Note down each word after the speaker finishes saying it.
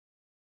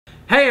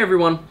Hey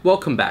everyone,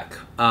 welcome back.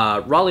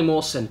 Riley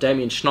Morse and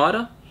Damien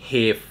Schneider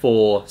here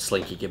for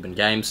Slinky Gibbon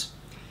Games.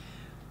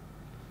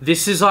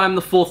 This is I'm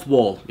the Fourth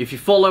Wall. If you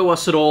follow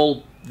us at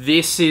all,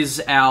 this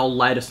is our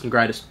latest and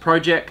greatest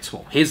project.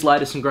 Well, his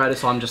latest and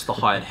greatest, I'm just the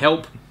hired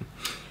help.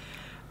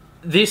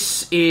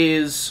 This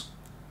is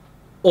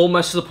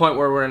almost to the point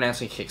where we're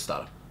announcing a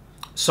Kickstarter.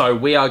 So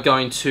we are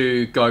going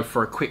to go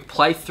for a quick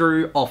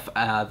playthrough of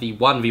the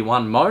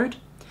 1v1 mode,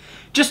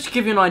 just to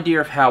give you an idea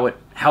of how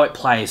it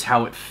plays,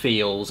 how it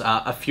feels,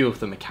 a few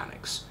of the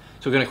mechanics.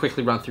 So we're going to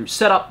quickly run through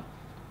setup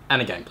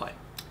and a gameplay.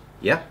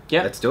 Yeah,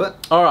 let's do it.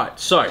 Alright,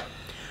 so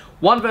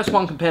 1 versus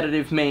 1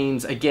 competitive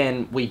means,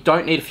 again, we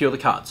don't need a few of the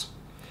cards.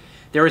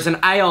 There is an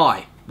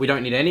AI. We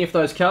don't need any of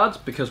those cards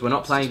because we're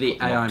not playing the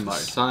AI mode.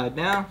 Side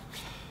now.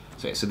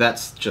 So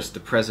that's just the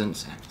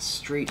presence and the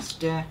streets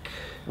deck.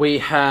 We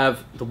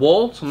have the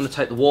wall, so I'm going to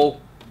take the wall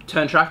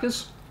turn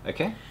trackers.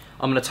 Okay.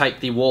 I'm going to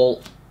take the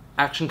wall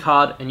action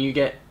card, and you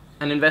get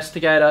an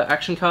investigator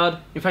action card.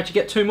 In fact, you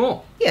get 2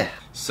 more. Yeah.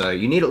 So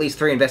you need at least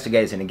 3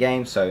 investigators in a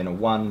game. So in a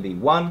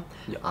 1v1,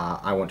 Yep.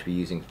 I want to be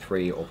using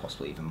 3 or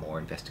possibly even more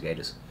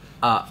investigators.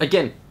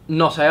 Again,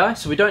 not AI,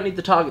 so we don't need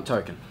the target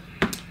token.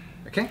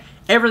 Okay.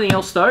 Everything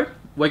else, though,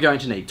 we're going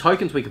to need.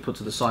 Tokens we can put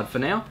to the side for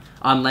now,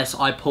 unless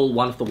I pull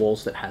one of the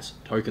walls that has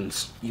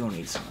tokens. You'll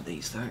need some of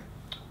these though.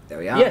 There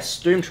we are. Yes,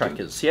 doom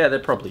trackers. Yeah, they're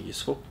probably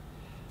useful.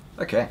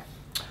 Okay.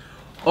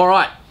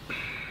 Alright.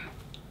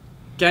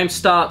 Game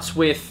starts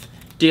with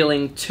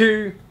dealing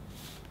 2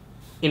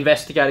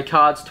 investigator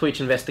cards to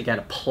each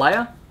investigator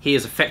player. He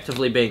is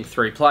effectively being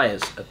 3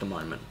 players at the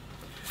moment.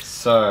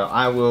 So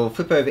I will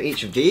flip over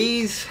each of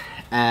these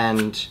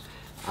and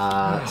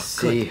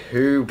see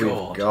who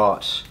we've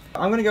got.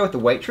 I'm going to go with the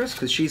waitress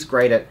because she's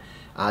great at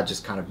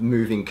just kind of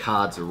moving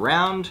cards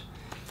around.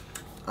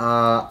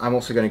 I'm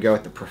also going to go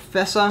with the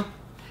professor,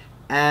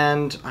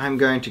 and I'm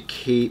going to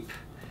keep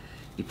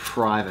the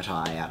private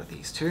eye out of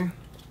these 2.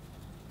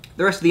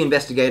 The rest of the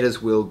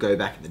investigators will go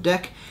back in the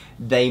deck.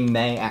 They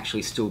may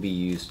actually still be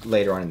used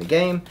later on in the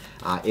game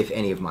if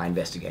any of my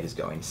investigators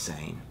go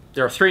insane.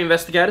 There are 3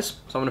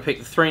 investigators, so I'm going to pick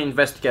the 3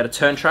 investigator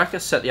turn tracker,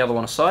 set the other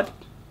one aside.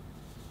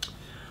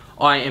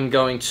 I am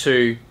going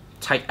to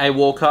take a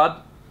war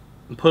card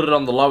and put it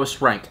on the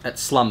lowest rank at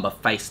slumber,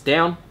 face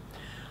down.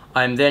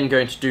 I am then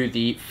going to do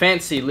the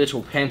fancy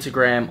little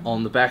pentagram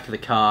on the back of the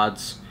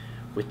cards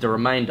with the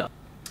remainder.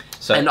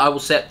 So, and I will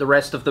set the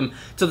rest of them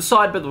to the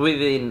side, but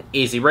within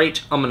easy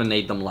reach. I'm going to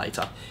need them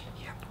later,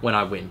 when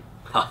I win.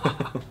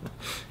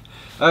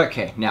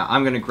 Okay, now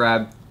I'm going to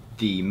grab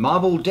the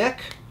marble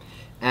deck,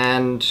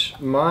 and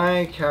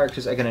my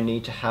characters are going to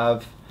need to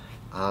have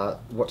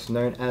what's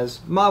known as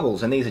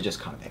marbles, and these are just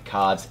kind of their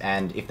cards,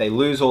 and if they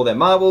lose all their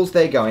marbles,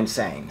 they go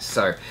insane.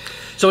 So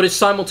it is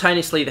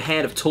simultaneously the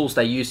hand of tools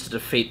they use to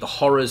defeat the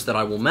horrors that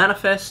I will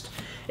manifest.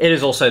 It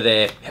is also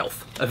their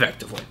health,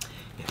 effectively.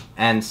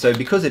 And so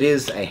because it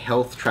is a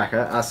health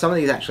tracker, some of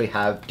these actually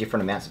have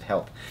different amounts of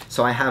health.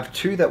 So I have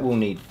 2 that will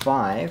need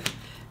 5,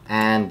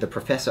 and the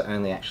professor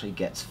only actually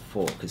gets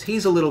 4, because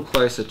he's a little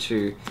closer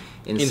to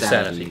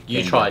insanity.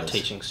 You tried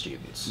teaching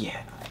students.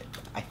 Yeah,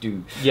 I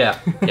do. Yeah,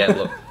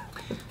 look.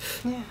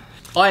 Yeah.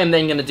 I am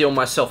then going to deal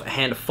myself a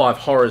hand of 5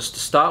 horrors to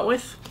start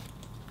with.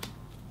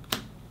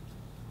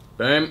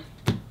 Boom.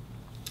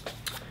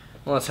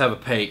 Well, let's have a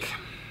peek.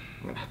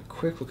 I'm going to have a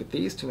quick look at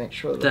these to make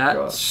sure that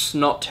That's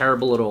not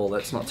terrible at all.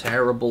 That's not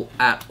terrible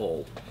at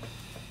all.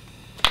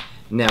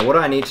 Now, what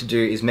I need to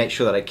do is make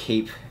sure that I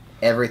keep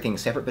everything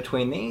separate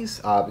between these,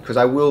 because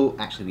I will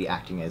actually be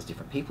acting as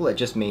different people. It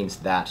just means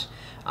that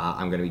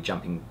I'm going to be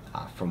jumping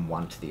from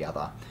one to the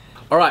other.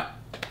 Alright.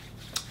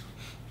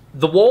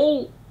 The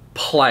wall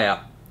player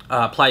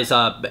plays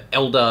a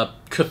Elder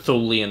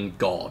Cthulhian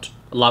god,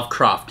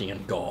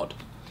 Lovecraftian god,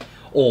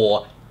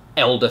 or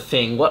Elder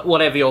thing,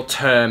 whatever your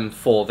term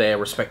for their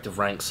respective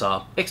ranks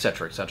are,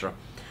 etc, etc.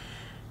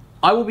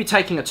 I will be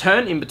taking a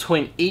turn in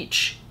between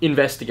each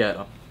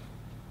investigator.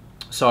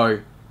 So,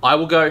 I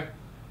will go,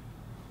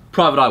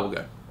 private eye will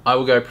go, I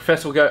will go,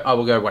 professor will go, I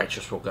will go,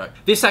 waitress will go.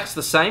 This acts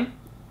the same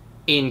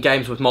in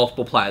games with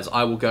multiple players.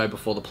 I will go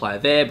before the player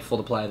there, before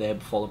the player there,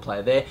 before the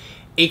player there.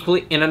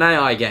 Equally, in an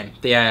AI game,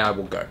 the AI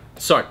will go.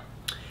 So,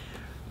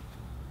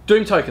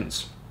 Doom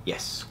tokens.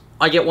 Yes.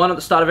 I get 1 at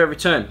the start of every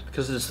turn.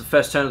 Because it is the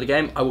first turn of the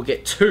game, I will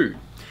get 2.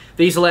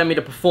 These allow me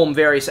to perform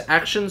various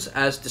actions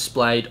as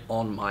displayed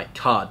on my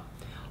card.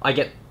 I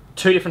get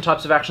 2 different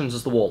types of actions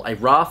as the wall. A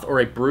Wrath or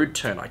a Brood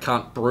turn. I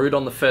can't Brood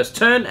on the first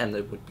turn, and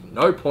there would be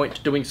no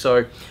point doing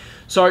so.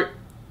 So,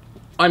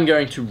 I'm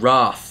going to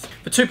Wrath.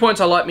 For 2 points,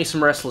 I like me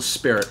some Restless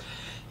Spirit.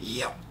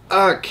 Yep.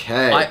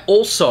 Okay. I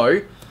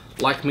also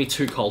like me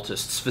 2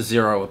 cultists for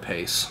 0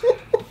 apiece.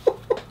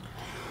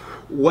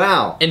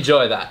 Wow.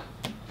 Enjoy that.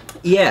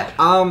 Yeah,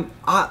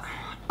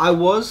 I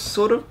was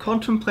sort of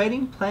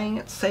contemplating playing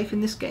it safe in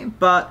this game,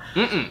 but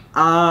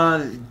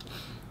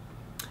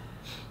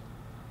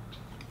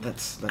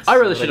that's I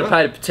really should have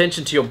paid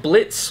attention to your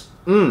blitz.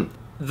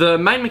 The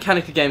main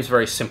mechanic of the game is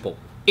very simple.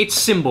 It's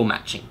symbol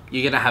matching.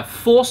 You're going to have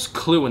force,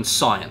 clue, and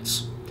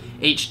science,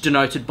 each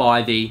denoted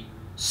by the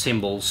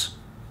symbols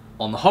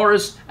on the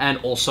horrors and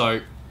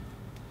also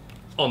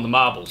on the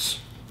marbles.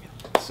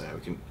 So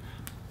we can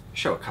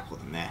show a couple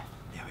of them there.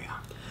 There we are.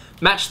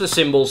 Match the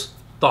symbols,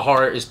 the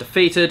horror is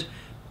defeated,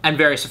 and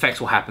various effects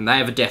will happen. They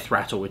have a death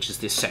rattle, which is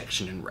this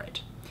section in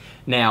red.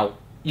 Now,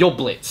 your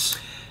blitz.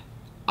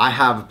 I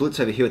have Blitz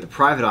over here with the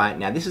Private Eye.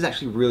 Now this is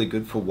actually really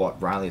good for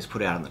what Riley has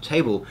put out on the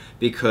table,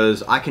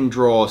 because I can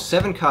draw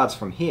 7 cards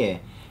from here,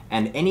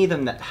 and any of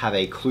them that have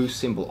a clue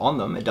symbol on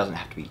them, it doesn't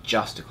have to be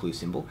just a clue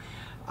symbol,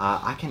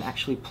 I can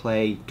actually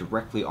play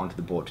directly onto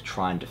the board to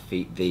try and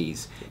defeat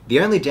these. The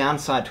only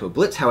downside to a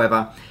Blitz,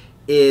 however,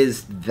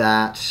 is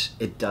that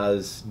it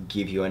does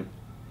give you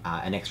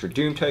an extra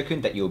Doom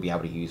token that you'll be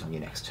able to use on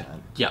your next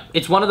turn. Yeah,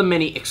 it's one of the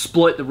many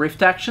exploit the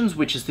rift actions,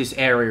 which is this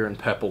area in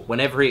purple.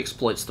 Whenever he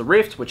exploits the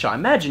rift, which I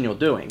imagine you're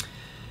doing,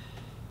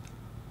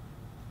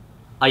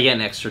 I get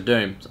an extra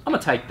Doom. So I'm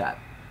going to take that.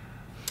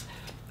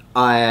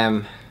 I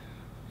am...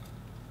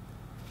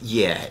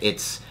 Yeah,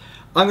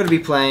 I'm going to be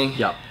playing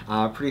Yep.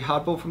 pretty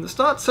hardball from the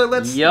start, so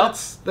let's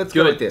Good.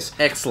 go with this.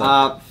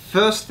 Excellent.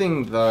 First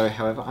thing though,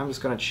 however, I'm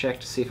just going to check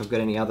to see if I've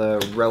got any other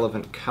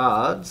relevant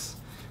cards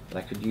that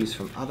I could use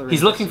from other...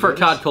 He's looking for a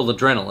investigators. card called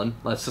Adrenaline.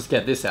 Let's just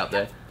get this out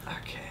there.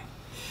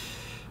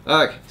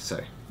 Okay, so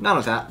none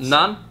of that.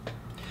 None?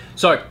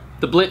 So,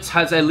 the Blitz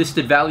has a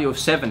listed value of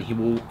 7. He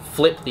will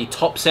flip the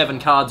top 7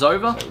 cards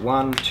over. So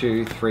 1,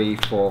 2, 3,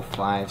 4,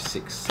 5,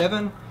 6,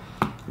 7.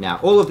 Now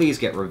all of these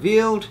get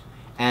revealed,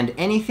 and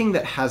anything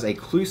that has a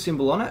clue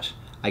symbol on it,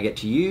 I get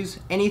to use.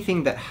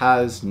 Anything that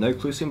has no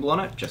clue symbol on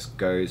it just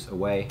goes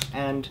away,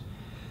 and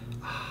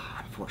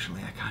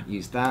unfortunately I can't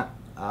use that.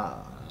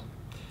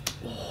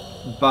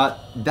 But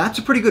that's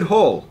a pretty good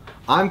haul.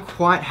 I'm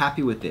quite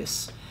happy with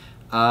this.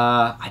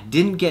 I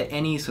didn't get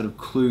any sort of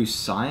clue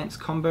science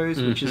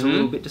combos, which is a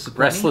little bit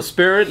disappointing. Restless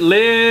Spirit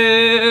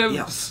lives!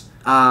 Yes.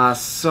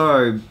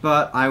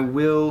 But I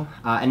will,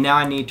 and now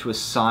I need to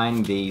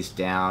assign these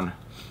down.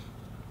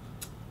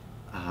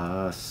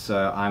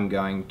 So I'm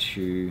going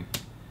to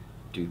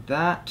do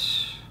that.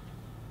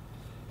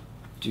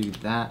 Do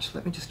that.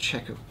 Let me just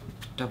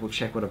double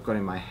check what I've got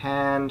in my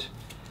hand.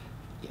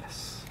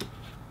 Yes.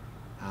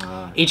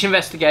 Each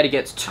investigator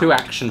gets 2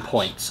 action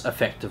points,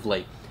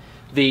 effectively.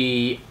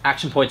 The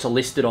action points are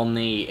listed on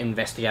the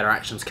investigator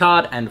actions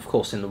card, and of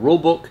course in the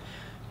rulebook.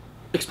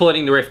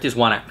 Exploiting the rift is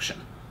 1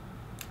 action.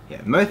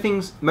 Yeah, most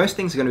things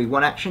are going to be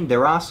 1 action.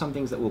 There are some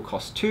things that will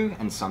cost 2,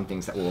 and some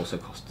things that will also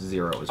cost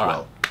 0 as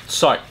well.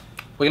 So,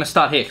 we're going to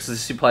start here, because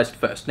this is placed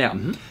first. Now,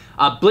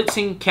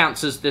 blitzing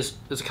counts as, there's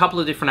a couple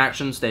of different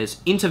actions.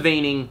 There's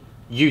intervening,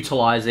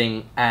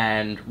 utilizing,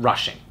 and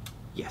rushing.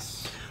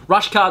 Yes.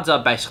 Rush cards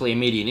are basically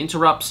immediate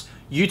interrupts.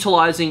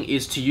 Utilizing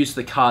is to use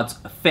the card's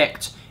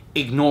effect,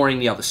 ignoring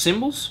the other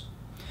symbols.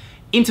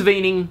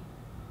 Intervening,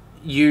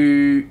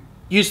 you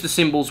use the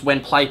symbols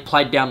when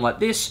played down like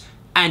this,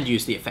 and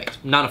use the effect.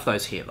 None of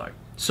those here, though.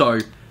 So,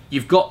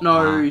 you've got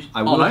no...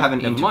 I will have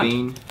an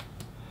intervene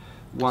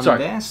one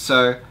there,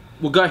 so...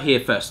 We'll go here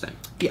first, then.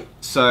 Yeah,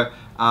 so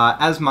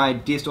as my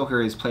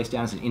Deerstalker is placed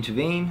down as an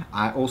intervene,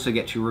 I also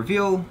get to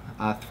reveal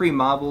 3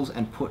 marbles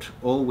and put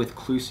all with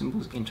clue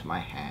symbols into my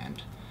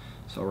hand.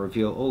 So I'll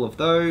reveal all of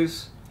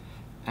those,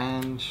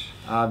 and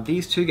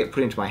these 2 get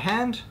put into my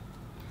hand.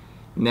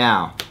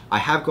 Now, I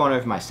have gone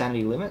over my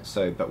sanity limit,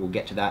 but we'll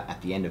get to that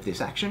at the end of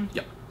this action.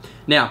 Yep.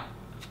 Now,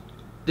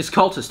 this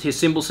cultist, his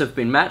symbols have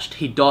been matched,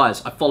 he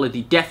dies. I follow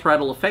the death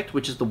rattle effect,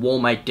 which is the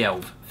Wallmate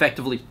Delve,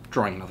 effectively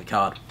drawing another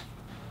card.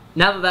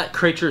 Now that that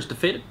creature is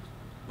defeated,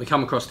 we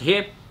come across to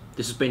here.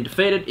 This has been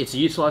defeated. It's a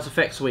utilize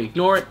effect, so we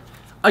ignore it.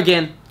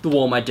 Again, the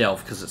Wallmate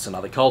Delve, because it's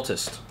another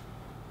cultist.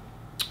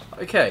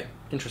 Okay,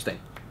 interesting.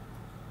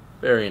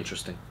 Very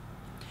interesting.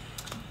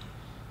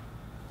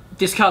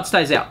 This card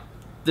stays out.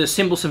 The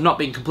symbols have not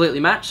been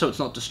completely matched, so it's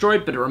not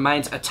destroyed, but it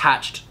remains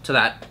attached to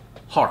that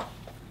horror.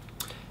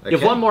 Okay. You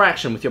have 1 more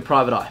action with your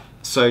Private Eye.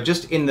 So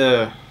just in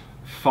the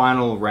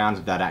final round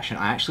of that action,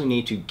 I actually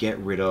need to get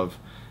rid of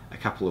a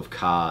couple of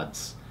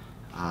cards.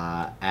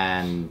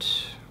 Because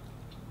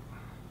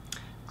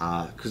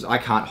I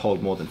can't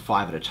hold more than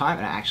 5 at a time,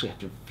 and I actually have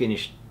to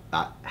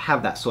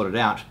have that sorted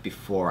out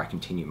before I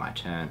continue my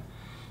turn.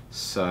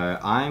 So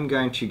I'm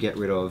going to get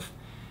rid of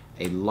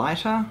a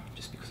lighter,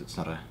 just because it's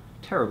not a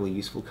terribly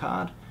useful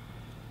card.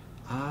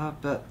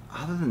 But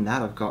other than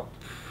that, I've got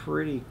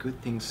pretty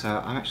good things,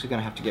 so I'm actually going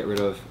to have to get rid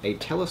of a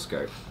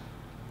telescope.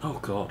 Oh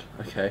god,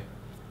 okay.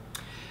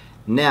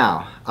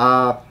 Now,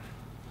 I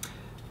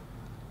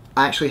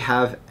actually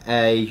have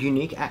a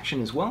unique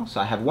action as well, so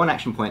I have 1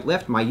 action point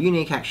left. My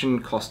unique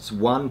action costs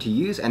 1 to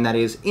use, and that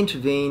is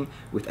intervene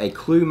with a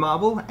clue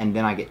marble, and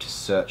then I get to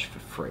search for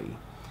free.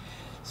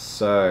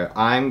 So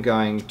I'm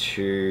going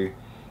to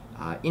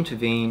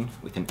intervene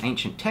with an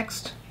ancient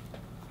text.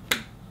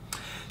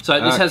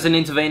 So this has an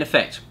intervene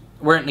effect,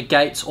 where it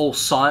negates all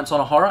science on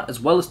a horror, as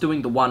well as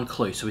doing the 1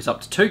 clue. So he's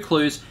up to 2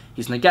 clues,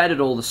 he's negated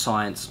all the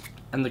science,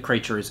 and the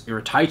creature is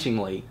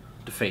irritatingly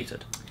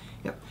defeated.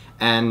 Yep.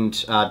 And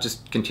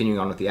just continuing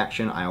on with the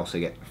action, I also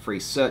get a free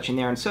search in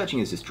there, and searching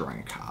is just drawing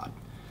a card.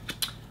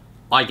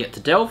 I get to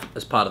delve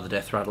as part of the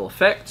death rattle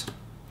effect.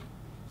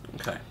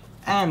 Okay.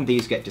 and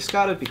these get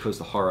discarded because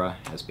the horror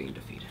has been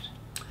defeated.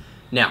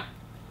 Now,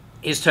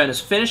 his turn is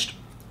finished.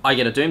 I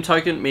get a Doom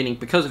token, meaning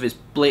because of his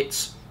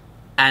Blitz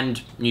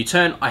and new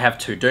turn, I have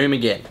 2 Doom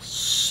again.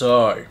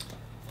 So,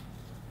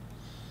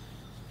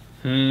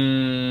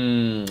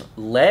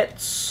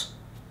 let's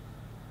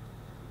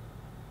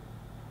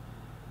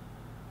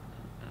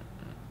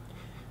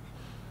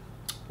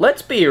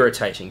be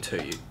irritating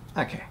to you.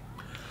 Okay.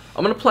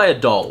 I'm going to play a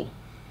doll.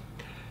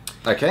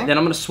 Okay. Then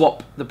I'm going to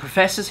swap the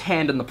Professor's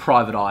hand and the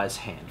Private Eye's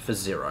hand for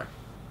 0.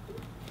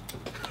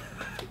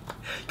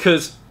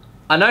 Because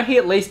I know he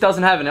at least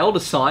doesn't have an Elder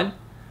Sign.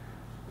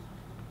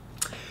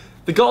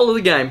 The goal of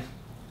the game,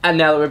 and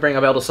now that we bring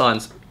up Elder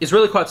Signs, is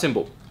really quite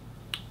simple.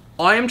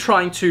 I am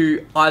trying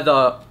to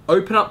either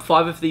open up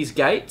 5 of these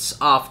gates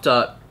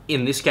after,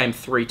 in this game,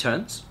 3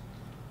 turns.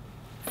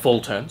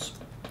 Full turns.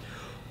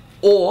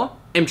 Or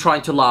am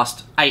trying to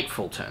last 8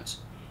 full turns.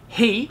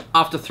 He,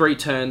 after 3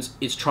 turns,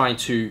 is trying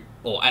to,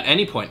 or at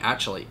any point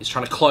actually, is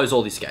trying to close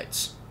all these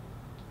gates.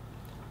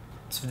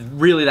 It's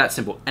really that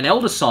simple. An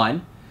Elder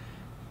Sign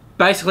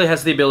basically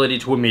has the ability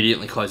to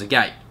immediately close a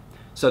gate.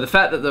 So the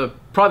fact that the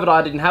Private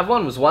Eye didn't have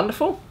one was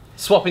wonderful.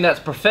 Swapping that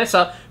to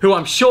Professor, who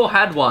I'm sure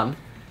had one,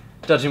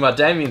 judging by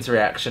Damien's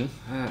reaction.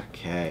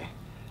 Okay.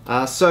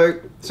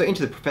 So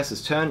into the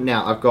Professor's turn.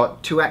 Now, I've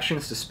got 2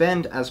 actions to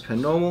spend, as per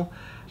normal.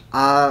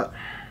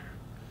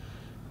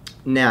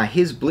 Now,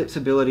 his Blitz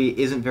ability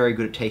isn't very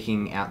good at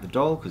taking out the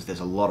doll, because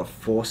there's a lot of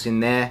force in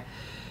there.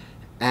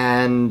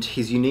 And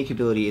his unique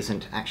ability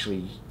isn't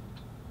actually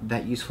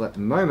that useful at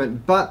the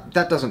moment, but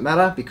that doesn't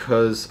matter,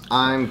 because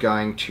I'm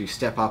going to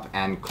step up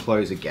and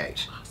close a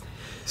gate.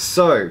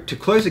 So, to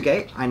close a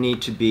gate, I need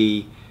to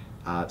be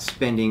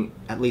spending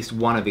at least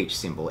 1 of each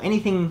symbol.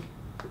 Anything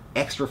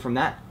extra from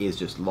that is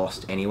just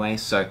lost anyway,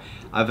 so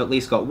I've at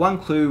least got 1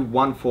 clue,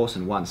 1 force,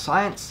 and 1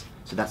 science,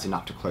 so that's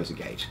enough to close a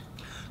gate.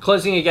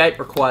 Closing a gate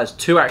requires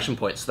 2 action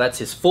points, so that's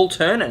his full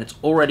turn, and it's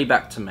already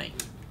back to me.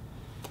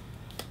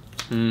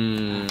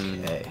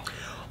 Okay.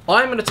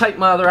 I'm going to take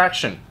my other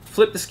action.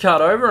 Flip this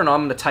card over, and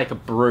I'm going to take a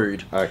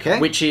Brood. Okay.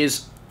 Which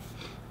is,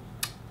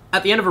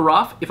 at the end of a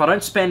raft, if I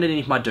don't spend any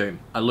of my Doom,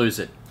 I lose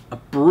it. A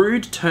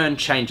Brood turn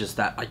changes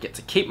that. I get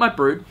to keep my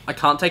Brood. I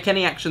can't take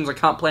any actions. I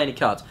can't play any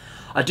cards.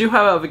 I do,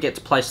 however, get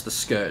to place the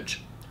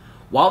Scourge.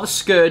 While the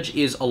Scourge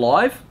is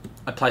alive,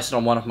 I place it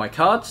on one of my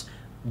cards.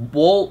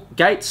 Wall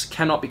gates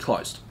cannot be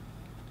closed.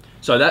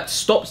 So that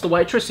stops the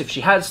waitress, if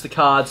she has the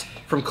cards,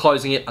 from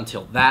closing it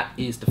until that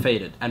is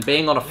defeated. And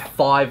being on a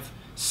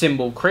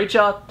 5-symbol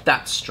creature,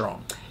 that's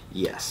strong.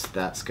 Yes,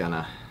 that's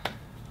gonna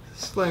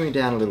slow me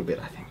down a little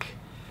bit, I think.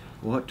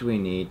 What do we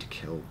need to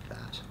kill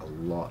that? A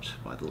lot,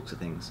 by the looks of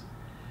things.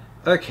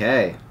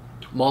 Okay.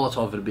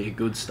 Molotov would be a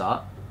good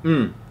start.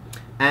 And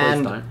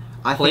Please don't.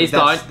 I Please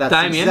think don't. that's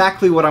Damien.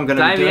 exactly what I'm going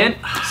to be Damien.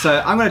 doing.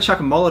 So I'm going to chuck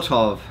a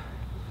Molotov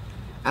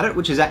at it,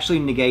 which has actually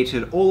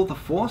negated all of the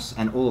force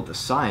and all of the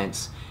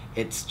science.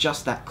 It's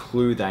just that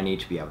clue that I need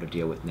to be able to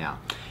deal with now.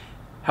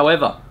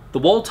 However, the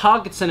wall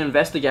targets an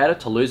investigator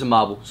to lose a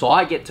marble, so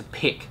I get to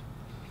pick.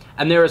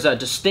 And there is a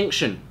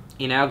distinction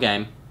in our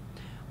game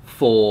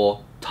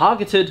for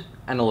targeted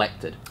and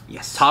elected.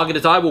 Yes.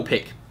 Targeted I will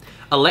pick.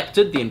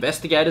 Elected, the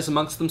investigators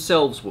amongst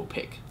themselves will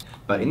pick.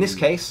 But in this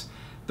case,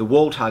 the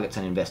wall targets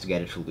an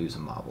investigator to lose a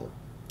marble.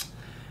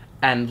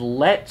 And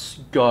let's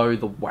go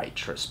the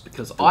waitress,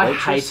 because I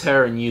hate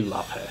her and you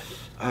love her.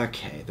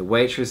 Okay, the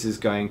waitress is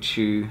going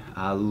to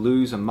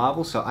lose a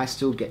marble, so I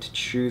still get to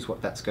choose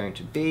what that's going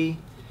to be.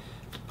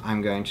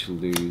 I'm going to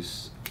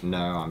lose... No,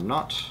 I'm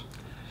not.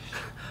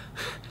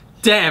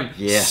 Damn,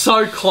 yeah.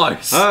 So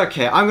close.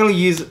 Okay, I'm going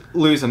to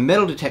lose a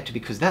metal detector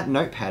because that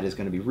notepad is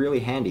going to be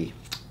really handy.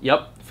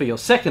 Yep, for your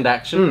second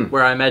action,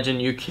 where I imagine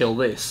you kill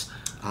this.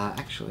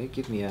 Actually,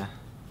 give me a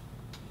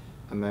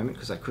moment,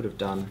 because I could have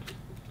done...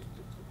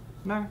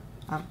 No,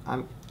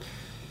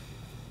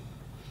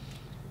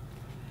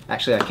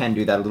 Actually, I can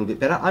do that a little bit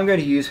better. I'm going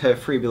to use her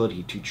free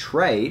ability to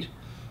trade,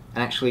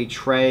 and actually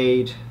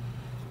trade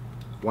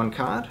 1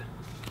 card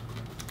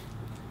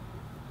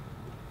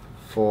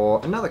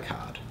for another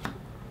card.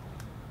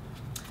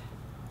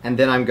 And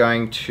then I'm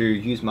going to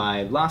use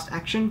my last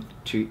action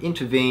to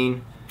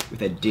intervene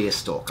with a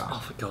Deerstalker. Oh,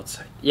 for God's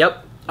sake.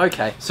 Yep,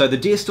 okay. So the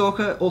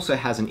Deerstalker also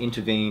has an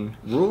intervene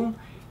rule.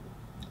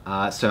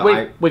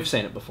 We've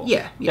seen it before.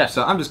 Yeah.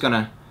 So I'm just going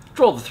to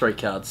draw the 3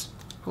 cards.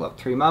 Pull up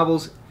 3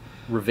 marbles.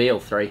 Reveal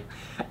 3.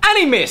 And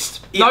he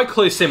missed! Yep. No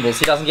clue symbols.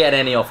 He doesn't get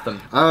any off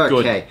them.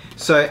 Okay. Good.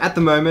 So at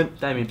the moment...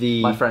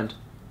 Damien, my friend.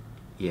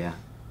 Yeah.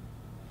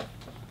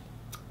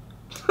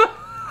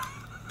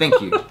 Thank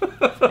you.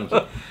 Thank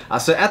you.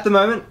 So at the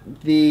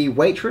moment, the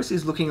waitress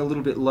is looking a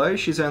little bit low.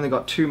 She's only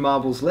got 2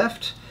 marbles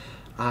left,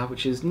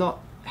 which is not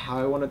how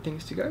I wanted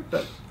things to go.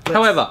 But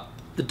however,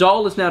 the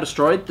doll is now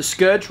destroyed. The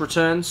Scourge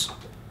returns.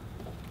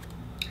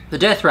 The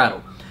Death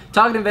Rattle.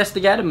 Target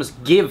investigator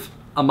must give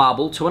a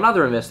marble to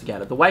another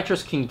investigator. The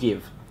waitress can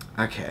give.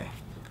 Okay.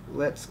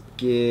 Let's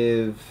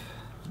give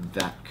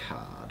that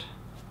card.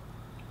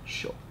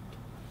 Sure.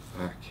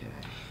 Okay.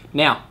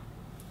 Now,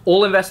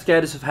 all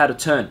investigators have had a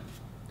turn.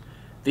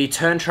 The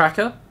turn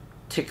tracker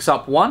ticks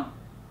up 1.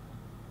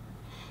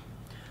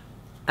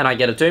 And I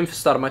get a Doom for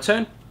start of my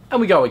turn,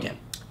 and we go again.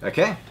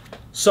 Okay.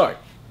 So,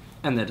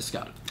 and they're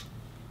discarded.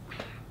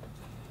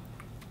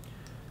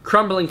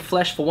 Crumbling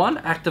Flesh for 1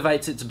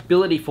 activates its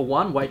ability for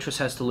 1. Waitress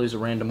has to lose a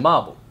random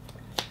marble.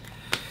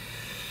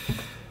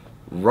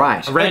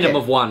 Right. A random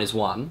of 1 is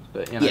 1,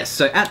 but you know. Yes,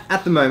 so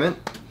at the moment,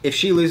 if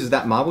she loses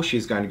that marble,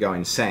 she's going to go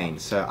insane.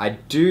 So I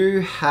do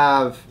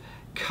have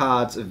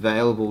cards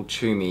available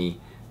to me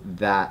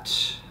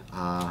that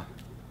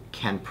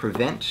can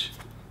prevent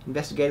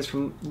investigators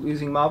from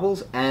losing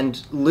marbles,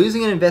 and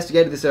losing an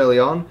investigator this early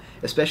on,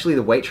 especially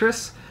the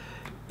waitress,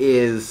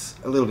 is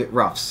a little bit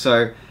rough.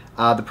 So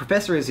the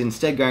professor is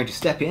instead going to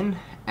step in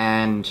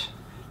and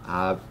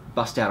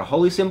bust out a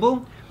holy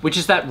symbol. Which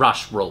is that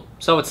rush rule,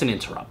 so it's an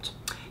interrupt.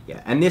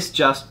 Yeah, and this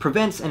just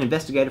prevents an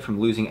investigator from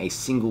losing a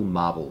single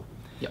marble.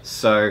 Yep.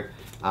 So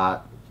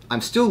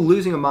I'm still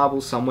losing a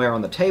marble somewhere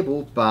on the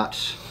table,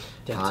 but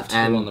Down to 2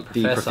 and on the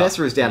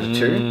professor is down to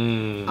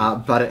 2,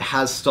 but it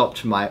has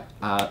stopped my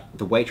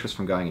the waitress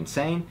from going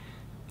insane.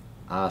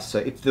 So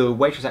if the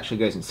waitress actually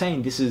goes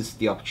insane, this is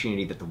the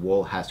opportunity that the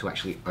wall has to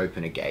actually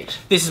open a gate.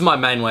 This is my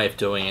main way of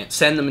doing it.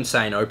 Send them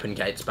insane, open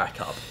gates back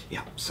up.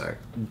 Yeah, so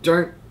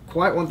don't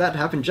quite want that to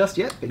happen just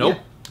yet, but Nope.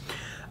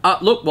 yeah.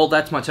 Look, well,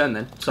 that's my turn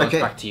then. So Okay.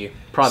 it's back to you.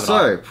 Private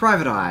Eye.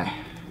 Private Eye,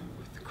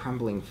 with the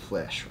crumbling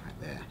flesh right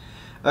there.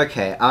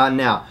 Okay,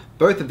 now,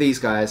 both of these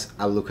guys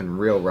are looking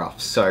real rough.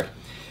 So,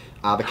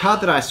 the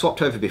card that I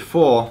swapped over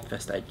before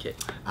First aid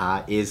kit.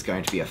 is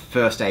going to be a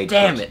first aid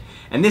Damn kit. it.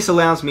 And this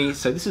allows me,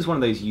 so this is one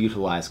of those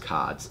utilized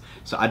cards.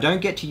 So I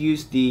don't get to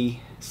use the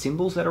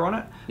symbols that are on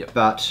it, Yep.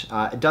 but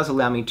it does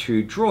allow me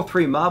to draw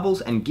 3 marbles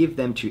and give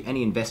them to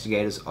any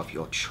investigators of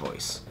your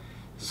choice.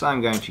 So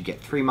I'm going to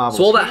get 3 marbles.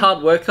 So all that here.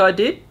 hard work I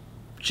did,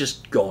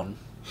 just gone.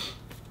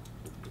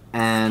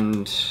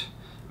 And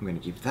I'm going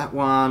to give that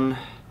one.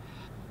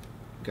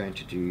 I'm going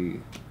to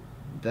do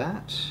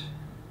that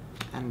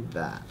and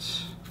that.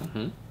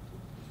 Mm-hmm.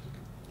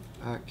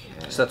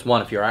 Okay. So that's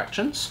one of your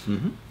actions.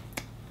 Mm-hmm.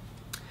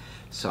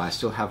 So I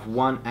still have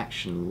 1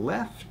 action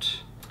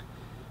left.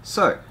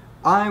 So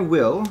I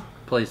will.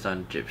 Please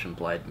don't Egyptian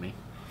blade me.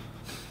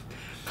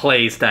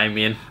 Please,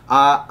 Damien.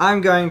 I'm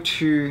going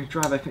to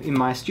drive up in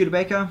my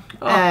Studebaker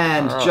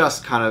and alright.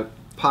 just kind of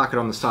park it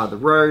on the side of the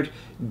road,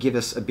 give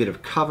us a bit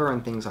of cover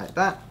and things like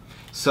that.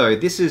 So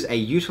this is a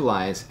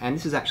utilize, and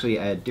this is actually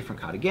a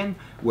different card again,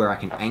 where I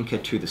can anchor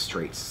to the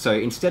streets. So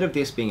instead of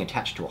this being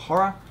attached to a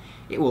horror,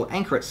 it will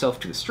anchor itself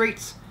to the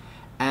streets,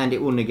 and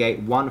it will negate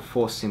 1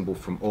 force symbol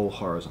from all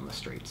horrors on the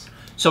streets.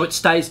 So it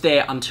stays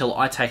there until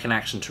I take an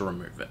action to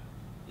remove it.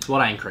 Is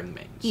what anchoring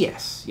means.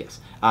 Yes, yes.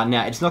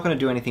 Now, it's not going to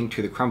do anything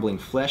to the crumbling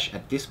flesh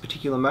at this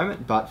particular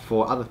moment, but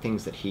for other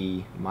things that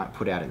he might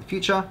put out in the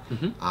future,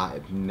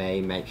 it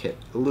may make it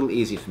a little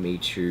easier for me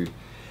to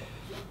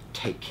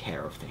take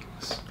care of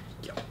things.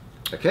 Yep.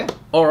 Okay.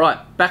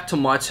 Alright, back to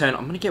my turn.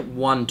 I'm going to get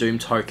 1 Doom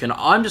token.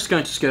 I'm just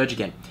going to Scourge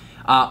again.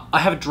 I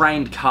have a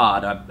drained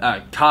card,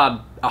 a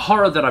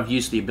horror that I've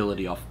used the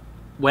ability of.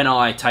 When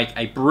I take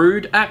a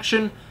Brood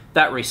action,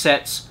 that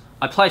resets,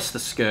 I place the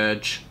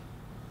Scourge,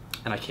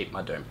 and I keep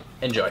my Doom.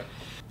 Enjoy.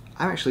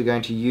 I'm actually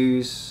going to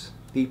use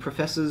the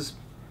Professor's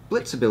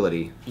Blitz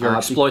ability. You're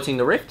exploiting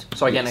the rift,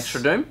 so I get an Yes.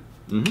 extra Doom?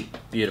 Mm-hmm.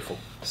 Beautiful.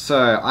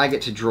 So I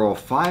get to draw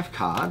 5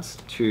 cards.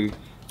 2,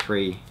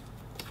 3,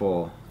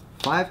 4,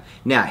 5.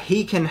 Now,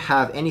 he can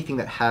have anything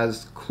that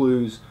has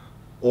clues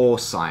or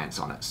science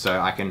on it. So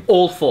I can...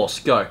 All force,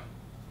 go.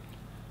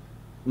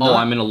 No. Oh,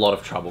 I'm in a lot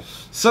of trouble.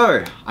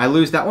 So, I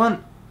lose that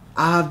one.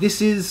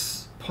 This is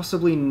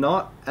possibly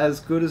not as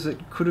good as it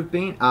could have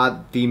been.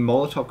 The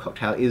Molotov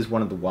cocktail is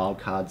one of the wild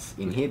cards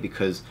in here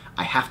because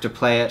I have to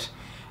play it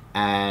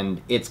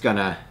and it's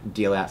gonna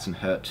deal out some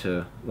hurt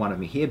to one of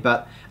me here.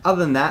 But other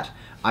than that,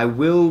 I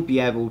will be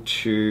able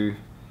to,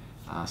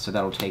 so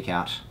that'll take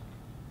out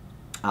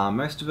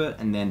most of it,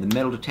 and then the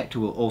metal detector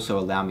will also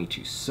allow me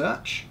to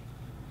search.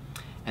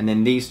 And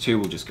then these 2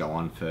 will just go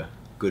on for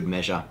good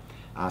measure.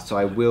 So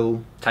I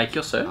will Take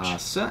your search.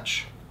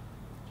 search.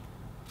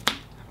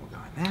 We'll go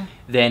in there.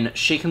 Then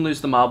she can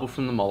lose the marble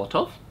from the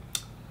Molotov.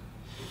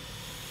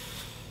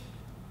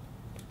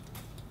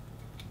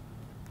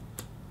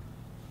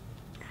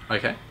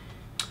 Okay.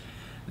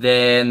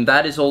 Then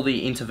that is all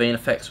the intervene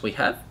effects we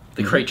have.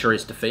 The creature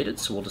is defeated,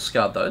 so we'll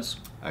discard those.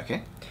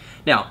 Okay.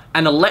 Now,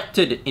 an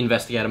elected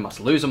investigator must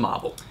lose a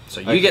marble, so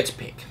you get to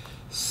pick.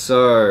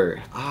 So,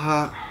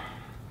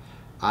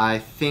 I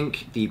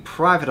think the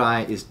Private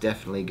Eye is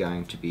definitely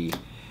going to be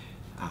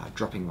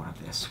dropping one of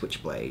their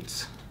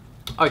switchblades.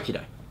 Okie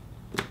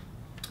doke.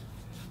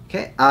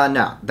 Okay,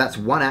 now, that's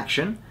 1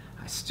 action.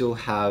 I still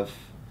have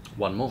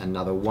One more.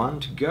 another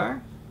 1 to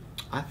go.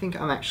 I think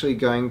I'm actually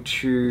going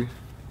to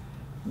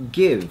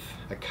give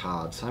a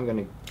card. So I'm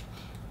going to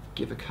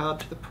give a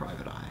card to the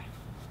Private Eye.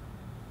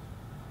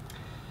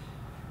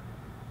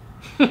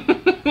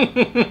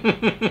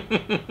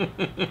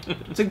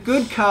 It's a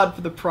good card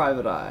for the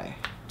Private Eye.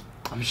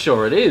 I'm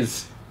sure it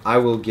is. I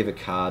will give a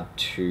card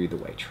to the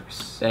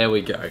waitress. There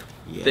we go.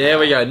 Yeah. There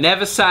we go.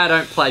 Never say I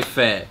don't play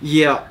fair.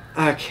 Yeah,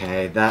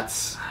 okay,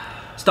 that's...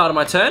 Start of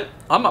my turn.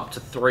 I'm up to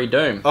 3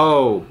 doom.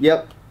 Oh,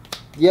 yep.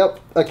 Yep,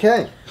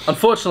 okay.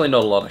 Unfortunately,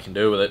 not a lot I can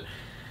do with it.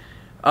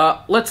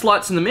 Let's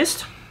Lights in the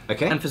Mist.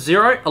 Okay. And for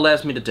 0,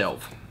 allows me to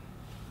delve.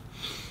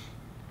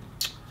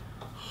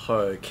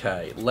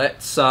 Okay,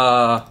 let's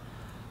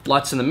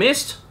Lights in the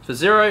Mist. For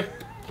 0,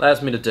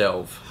 allows me to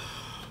delve.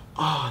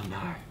 Oh,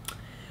 no.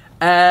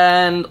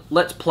 And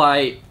let's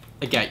play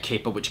a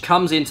Gatekeeper, which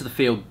comes into the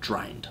field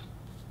drained.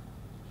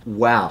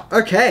 Wow.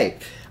 Okay.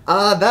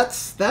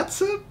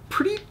 That's a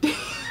pretty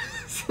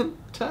decent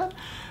turn.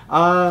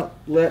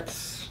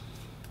 Let's...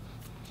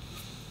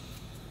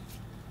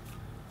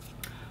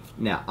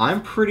 Now,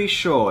 I'm pretty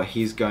sure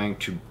he's going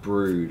to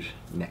brood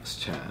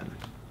next turn.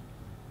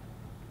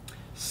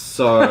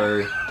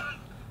 So,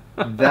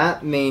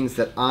 that means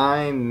that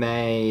I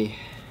may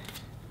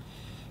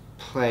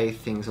play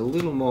things a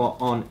little more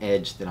on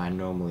edge than I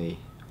normally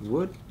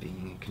would,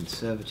 being a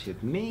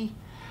conservative me.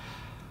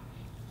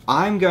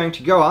 I'm going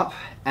to go up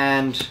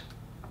and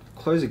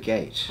close a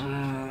gate.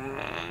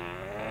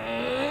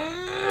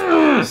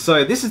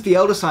 So this is the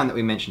Elder Sign that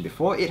we mentioned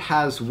before. It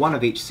has 1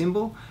 of each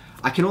symbol.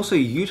 I can also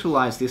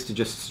utilize this to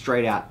just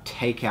straight out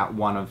take out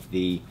one of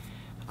the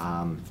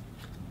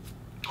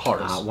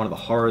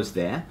horrors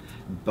there.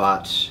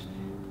 But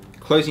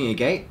closing a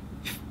gate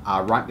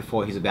right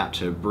before he's about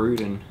to brood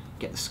and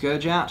get the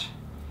Scourge out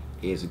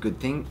is a good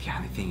thing. The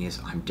only thing is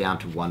I'm down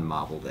to 1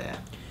 marble there.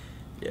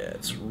 Yeah,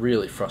 it's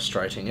really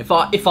frustrating. If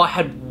I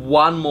had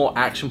 1 more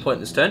action point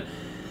this turn,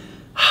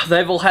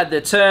 they've all had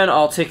their turn.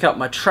 I'll tick up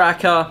my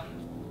tracker.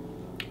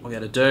 I'll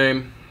get a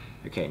doom.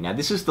 Okay, now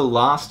this is the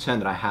last turn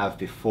that I have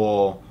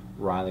before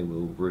Riley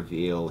will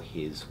reveal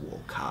his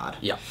wall card.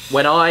 Yeah.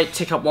 When I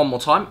tick up 1 more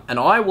time, and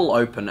I will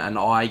open, and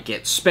I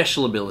get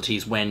special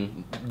abilities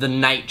when the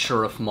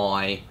nature of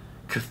my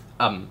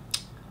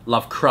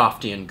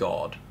Lovecraftian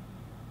god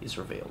is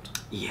revealed.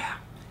 Yeah,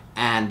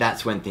 and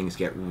that's when things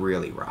get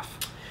really rough.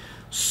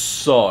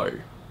 So,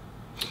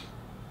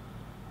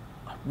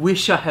 I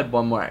wish I had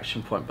 1 more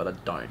action point, but I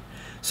don't.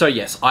 So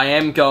yes, I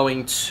am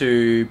going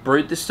to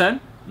brood this turn,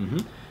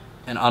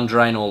 and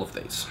undrain all of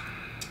these.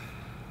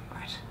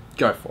 Right.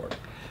 Go for it.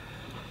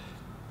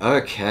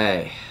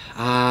 Okay,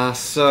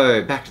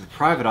 so back to the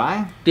Private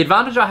Eye. The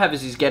advantage I have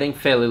is he's getting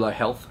fairly low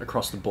health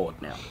across the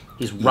board now.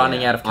 He's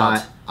running out of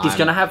cards. He's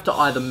going to have to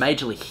either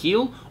majorly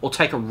heal or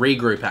take a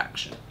regroup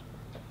action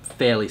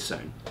fairly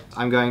soon.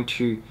 I'm going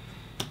to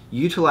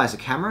utilize a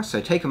camera, so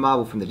take a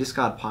marble from the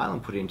discard pile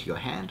and put it into your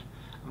hand.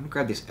 I'm going to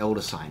grab this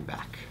Elder Sign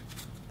back.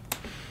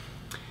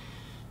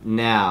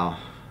 Now,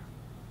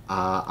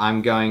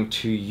 I'm going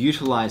to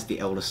utilize the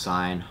Elder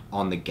Sign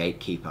on the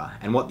Gatekeeper.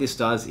 And what this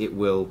does, it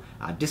will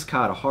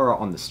discard a horror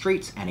on the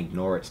streets and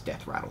ignore its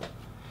death rattle.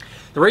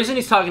 The reason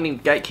he's targeting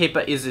the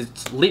Gatekeeper is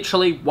it's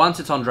literally, once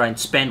it's on drain,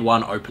 spend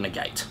 1, open a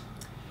gate.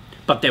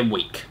 But they're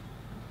weak.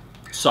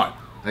 So.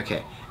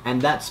 Okay,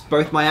 and that's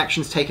both my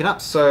actions taken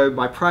up, so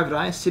my Private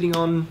Eye is sitting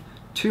on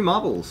 2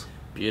 marbles.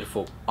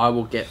 Beautiful. I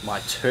will get my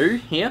 2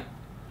 here.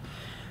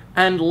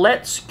 And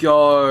let's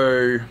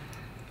go...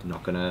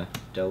 Not gonna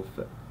delve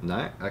it.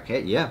 No?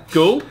 Okay, yeah.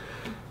 Cool.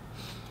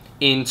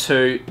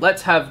 Into...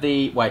 Let's have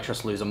the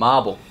waitress lose a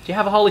marble. Do you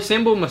have a holy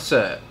symbol,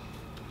 monsieur?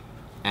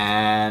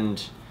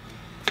 And...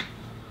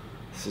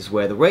 this is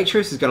where the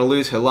waitress is going to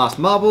lose her last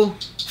marble,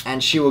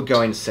 and she will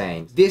go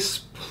insane. This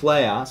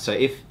player, so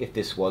if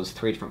this was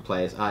 3 different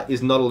players,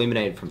 is not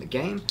eliminated from the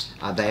game.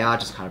 They are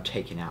just kind of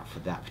taken out for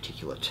that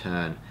particular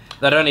turn.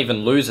 They don't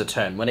even lose a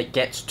turn. When it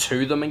gets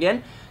to them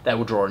again, they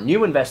will draw a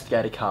new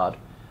investigator card,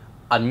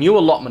 a new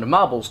allotment of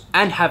marbles,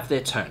 and have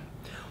their turn.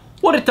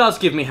 What it does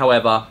give me,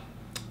 however,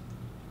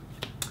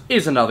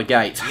 is another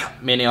gate,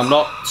 meaning I'm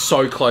not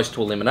so close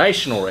to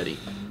elimination already.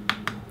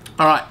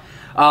 Alright.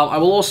 I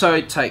will also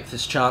take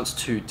this chance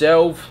to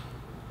delve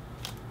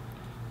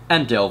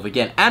and delve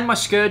again. And my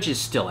Scourge is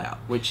still out,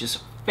 which is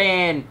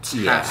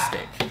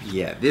fantastic.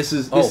 Yeah, this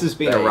has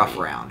been a rough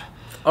round.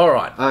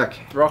 Alright,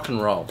 okay. Rock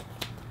and roll.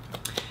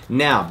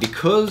 Now,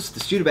 because the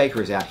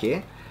Studebaker is out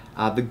here,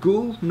 the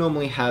Ghoul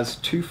normally has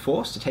 2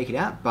 force to take it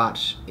out,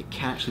 but it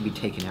can actually be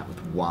taken out with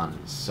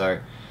 1. So,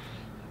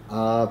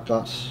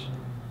 but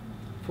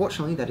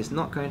fortunately that is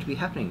not going to be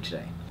happening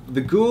today.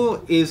 The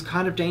Ghoul is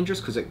kind of dangerous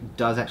because it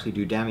does actually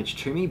do damage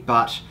to me,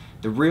 but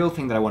the real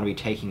thing that I want to be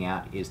taking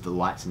out is the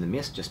Lights in the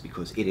Mist, just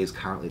because it is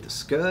currently the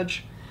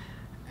Scourge,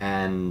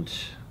 and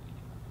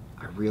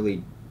I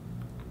really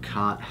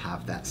can't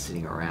have that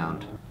sitting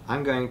around.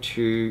 I'm going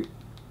to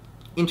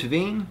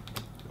intervene,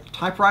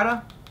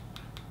 Typewriter,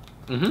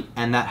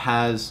 and that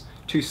has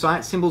 2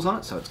 science symbols on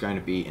it, so it's going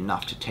to be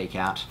enough to take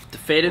out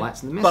Defeated,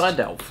 Lights in the Mist. but I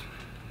delve.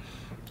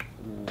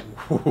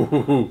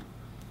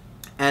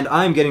 And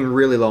I'm getting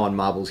really low on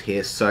marbles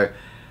here, so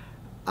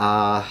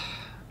I'm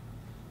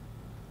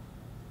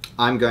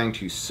going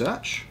to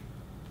search.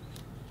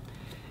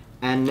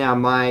 And now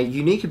my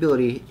unique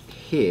ability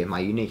here, my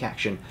unique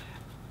action,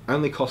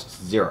 only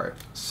costs 0.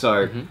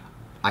 So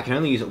I can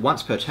only use it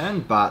once per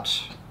turn,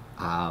 but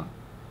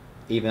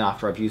even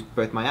after I've used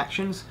both my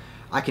actions.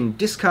 I can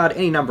discard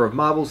any number of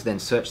marbles, then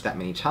search that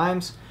many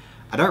times.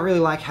 I don't really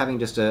like having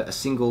just a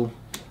single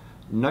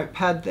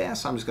notepad there,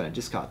 so I'm just going to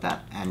discard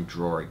that and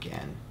draw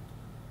again.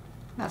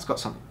 That's got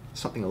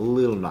something a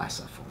little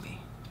nicer for me.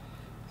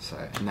 So,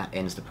 and that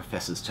ends the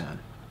professor's turn.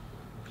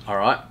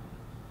 Alright.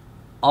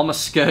 I'm a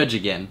Scourge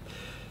again.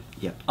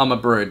 Yep. I'm a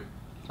Brood.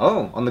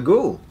 Oh, on the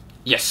ghoul.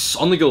 Yes,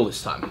 on the ghoul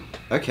this time.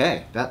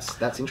 Okay,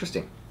 that's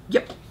interesting.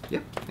 Yep.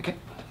 Yep. Okay.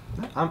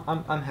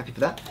 I'm happy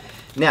for that.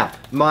 Now,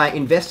 my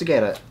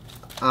investigator.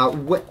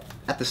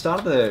 At the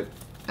start of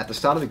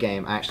the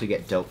game, I actually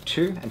get dealt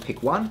 2 and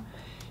pick 1.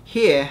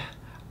 Here,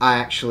 I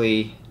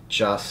actually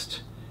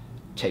just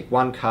take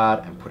 1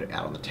 card and put it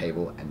out on the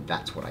table, and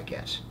that's what I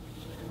get.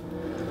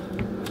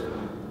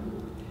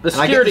 The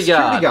security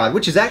guard,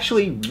 which is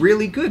actually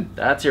really good.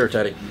 That's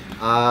irritating.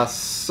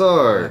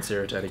 So that's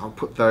irritating. I'll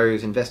put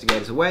those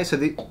investigators away. So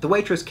the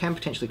waitress can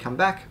potentially come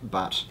back,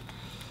 but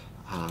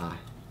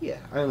yeah,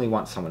 only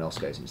once someone else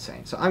goes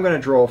insane. So I'm going to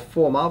draw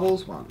 4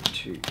 marbles. 1,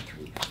 2,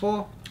 3,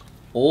 4.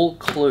 All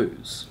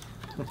clues.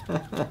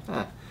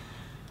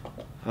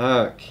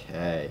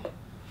 Okay.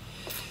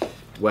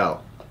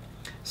 Well,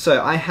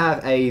 so I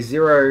have a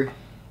 0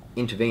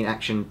 intervene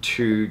action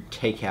to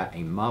take out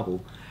a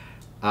marble.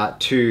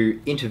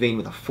 To intervene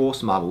with a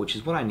force marble, which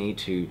is what I need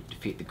to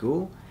defeat the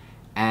ghoul,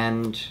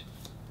 and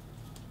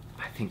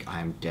I think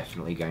I am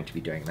definitely going to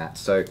be doing that.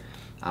 So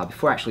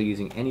before actually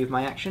using any of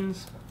my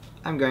actions,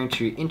 I'm going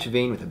to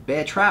intervene with a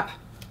bear trap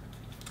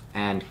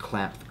and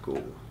clamp the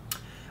ghoul.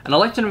 An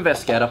elected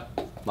investigator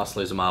must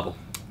lose a marble.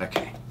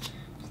 Okay,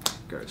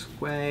 goes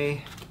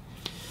away.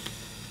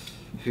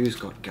 Who's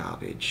got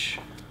garbage?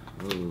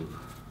 Ooh.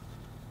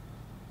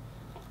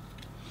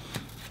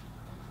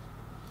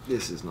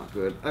 This is not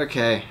good.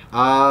 Okay,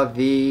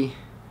 the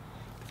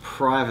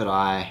private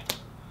eye.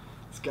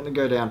 It's going to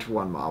go down to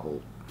 1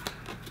 marble.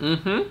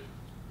 Mm-hmm.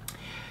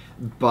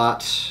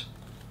 But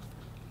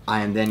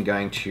I am then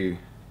going to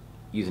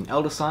use an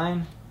elder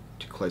sign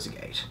to close a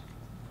gate.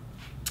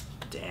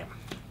 Damn.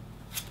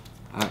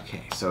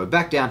 Okay, so we're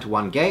back down to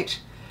 1 gate.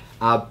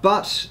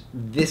 But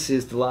this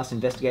is the last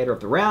investigator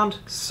of the round,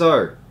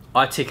 so...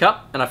 I tick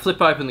up and I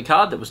flip open the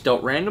card that was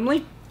dealt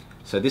randomly.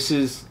 So this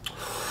is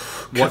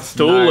what's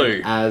known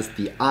Cthulhu. as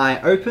the eye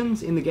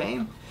opens in the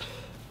game.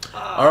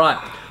 Alright,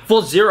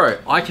 for 0,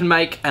 I can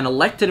make an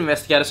elected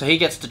investigator, so he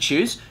gets to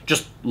choose,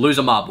 just lose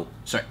a marble.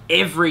 So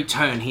every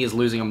turn he is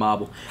losing a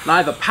marble. And I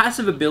have a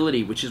passive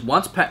ability, which is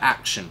once per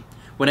action.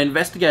 When an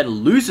investigator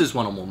loses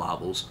 1 or more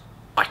marbles,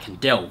 I can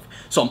delve.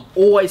 So I'm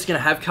always going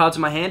to have cards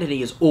in my hand, and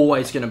he is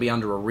always going to be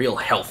under a real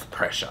health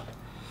pressure.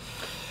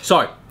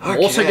 So, I'm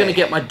also going to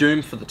get my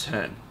doom for the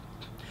turn.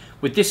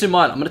 With this in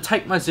mind, I'm going to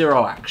take my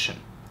 0 action.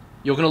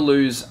 You're going to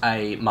lose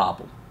a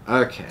marble.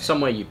 Okay.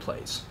 Somewhere you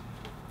please.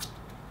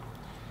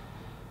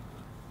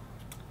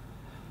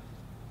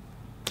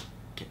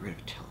 Get rid of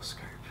a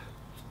telescope.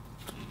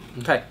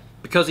 Okay,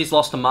 because he's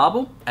lost a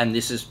marble, and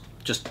this is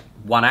just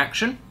 1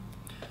 action,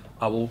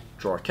 I will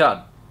draw a card.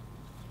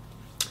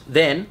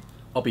 Then,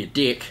 I'll be a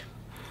dick,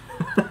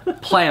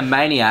 play a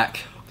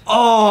maniac.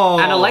 Oh!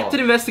 An elected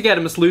investigator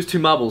must lose 2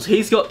 marbles.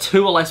 He's got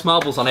 2 or less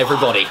marbles on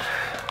everybody.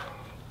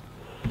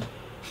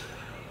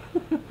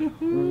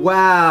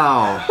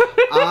 Wow.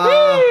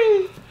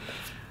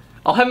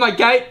 I'll have my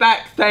gate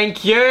back,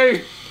 thank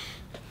you.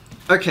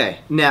 Okay,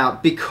 now,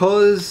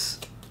 because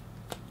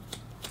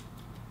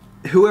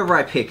whoever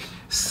I pick,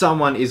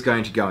 someone is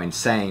going to go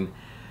insane.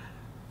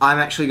 I'm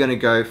actually going to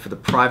go for the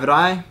private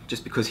eye,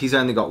 just because he's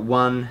only got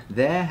 1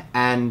 there,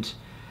 and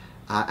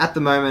at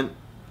the moment,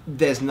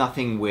 there's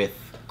nothing with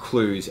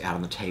clues out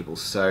on the table,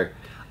 so...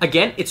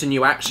 Again, it's a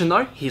new action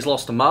though. He's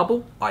lost a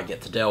marble, I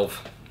get to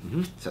delve.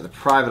 So the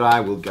private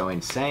eye will go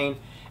insane,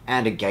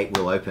 and a gate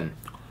will open.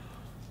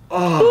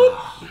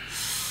 Oh.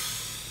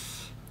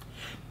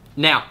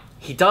 Now,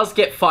 he does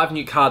get 5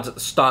 new cards at the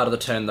start of the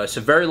turn though, so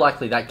very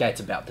likely that gate's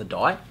about to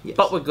die, yes.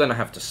 But we're going to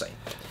have to see.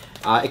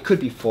 It could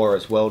be 4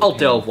 as well. I'll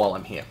delve while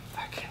I'm here.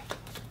 Okay.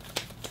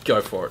 Go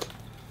for it.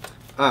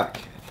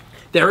 Okay.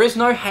 There is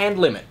no hand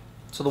limit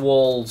to the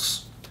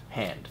wall's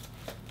hand.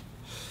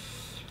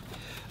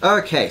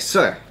 Okay,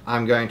 so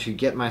I'm going to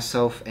get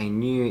myself a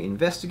new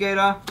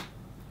investigator,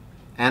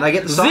 and I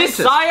get the scientist.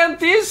 This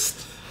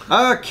scientist?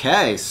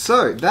 Okay,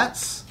 so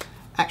that's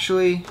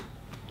actually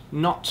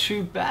not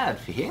too bad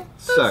for here.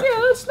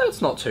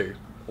 That's not too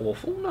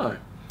awful, no.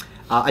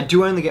 I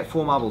do only get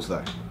 4 marbles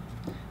though.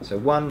 So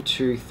 1,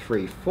 2,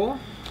 3, 4.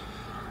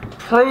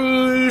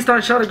 Please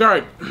don't shut a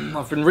gate.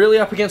 I've been really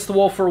up against the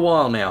wall for a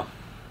while now.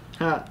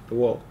 Ha, the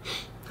wall.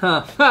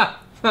 Ha,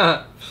 ha,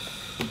 ha.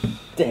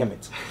 Damn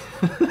it.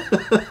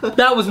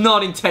 That was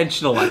not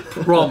intentional, I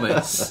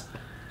promise.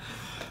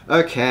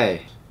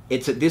 Okay,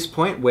 it's at this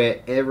point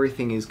where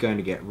everything is going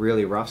to get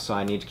really rough, so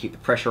I need to keep the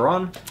pressure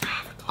on.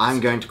 I'm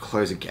going to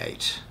close a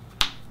gate.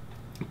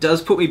 It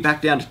does put me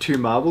back down to 2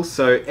 marbles,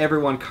 so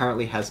everyone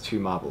currently has 2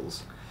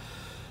 marbles.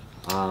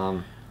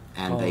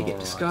 And they get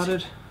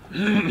discarded.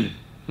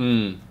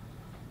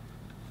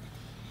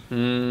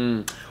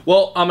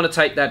 Well, I'm going to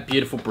take that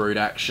beautiful brood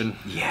action.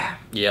 Yeah.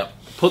 Yep.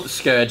 Put the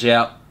Scourge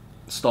out.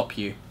 Stop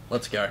you.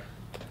 Let's go.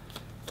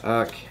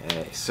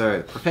 Okay, so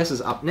the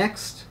Professor's up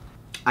next.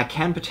 I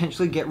can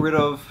potentially get rid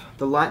of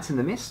the Lights in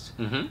the Mist,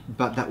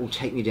 but that will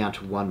take me down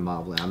to 1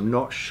 marble. I'm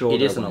not sure.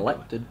 It isn't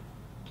elected.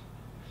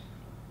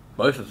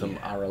 Both of them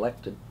are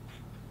elected.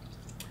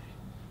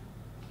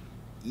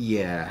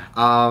 Yeah,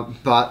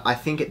 but I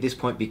think at this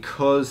point,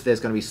 because there's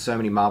going to be so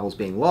many marbles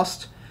being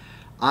lost,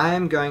 I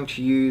am going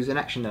to use an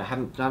action that I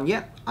haven't done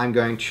yet. I'm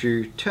going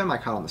to turn my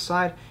card on the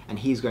side, and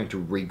he's going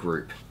to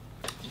regroup.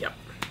 Yep.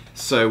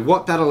 So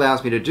what that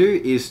allows me to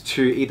do is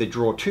to either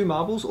draw 2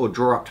 marbles or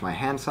draw up to my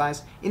hand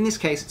size. In this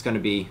case, it's going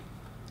to be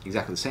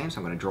exactly the same,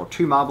 so I'm going to draw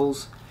 2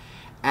 marbles.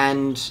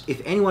 And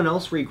if anyone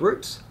else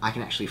regroups, I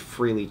can actually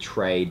freely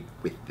trade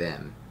with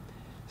them.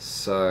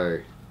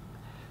 So,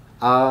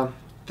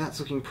 that's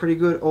looking pretty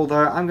good,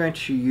 although I'm going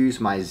to use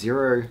my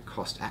 0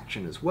 cost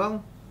action as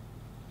well.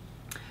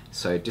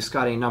 So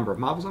discarding a number of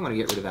marbles, I'm going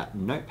to get rid of that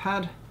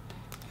notepad.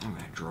 I'm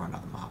going to draw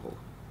another marble.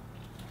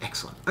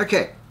 Excellent.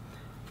 Okay.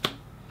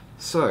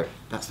 So,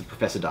 that's the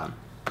Professor done.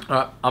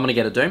 Alright, I'm going to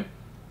get a Doom.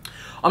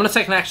 I'm going to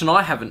take an action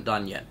I haven't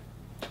done yet.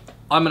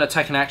 I'm going to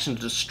take an action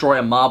to destroy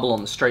a marble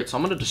on the street, so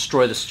I'm going to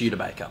destroy the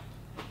Studebaker.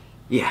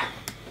 Yeah.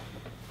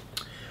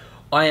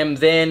 I am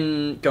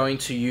then going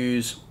to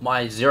use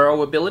my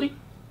 0 ability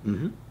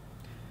to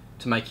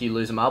make you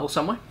lose a marble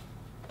somewhere.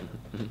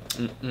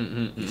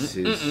 This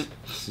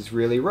is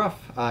really rough,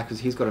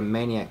 because he's got a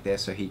Maniac there,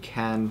 so he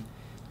can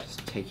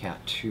just take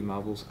out 2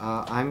 marbles.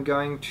 I'm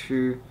going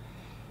to...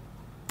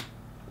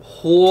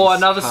 Oh,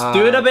 another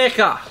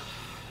Studebaker!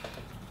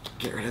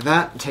 Get rid of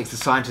that. It takes the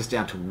Scientist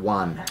down to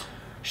 1.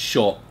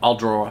 Sure, I'll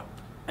draw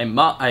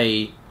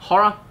a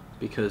horror,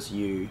 because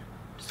you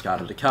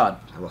discarded a card.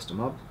 I lost a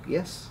mob,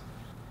 yes.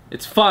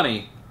 It's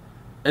funny,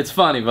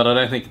 but I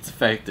don't think it's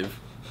effective.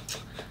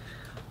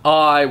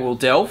 I will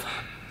delve,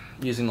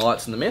 using the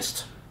Lights in the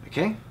Mist.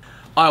 Okay.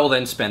 I will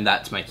then spend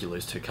that to make you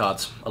lose 2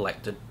 cards.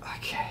 Elected.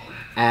 Okay.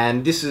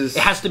 And this is...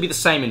 It has to be the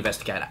same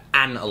Investigator,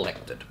 and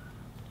elected.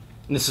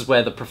 And this is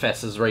where the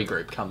Professor's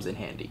regroup comes in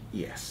handy.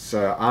 Yes,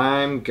 so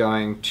I'm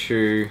going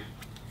to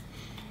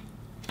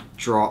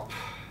drop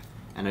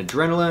an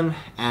Adrenaline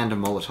and a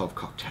Molotov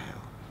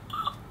cocktail.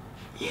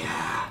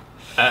 Yeah.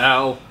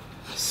 Ow.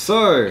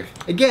 So,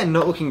 again,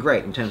 not looking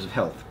great in terms of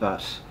health,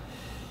 but,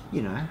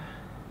 you know,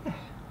 yeah.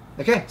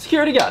 Okay.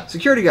 Security guard.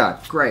 Security guard.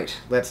 Great.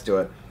 Let's do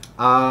it.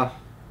 Actually,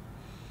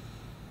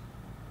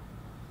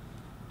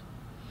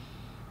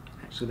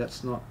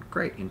 that's not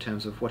great in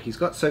terms of what he's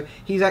got. So,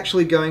 he's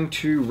actually going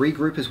to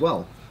regroup as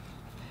well.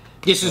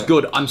 This is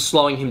good. I'm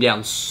slowing him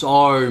down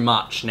so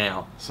much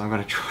now. So I'm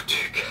going to draw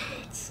 2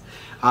 cards.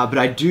 But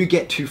I do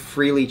get to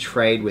freely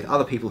trade with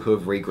other people who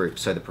have regrouped,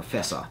 so the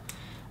Professor.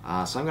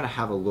 So I'm going to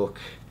have a look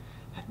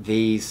at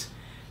these,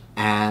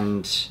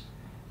 and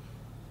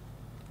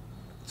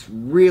it's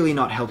really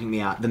not helping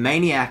me out. The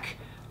Maniac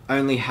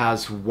only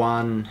has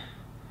 1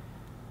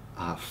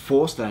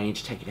 force that I need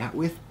to take it out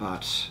with,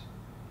 but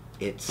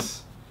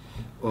it's...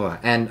 Oh,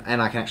 and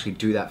I can actually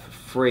do that for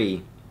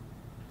free.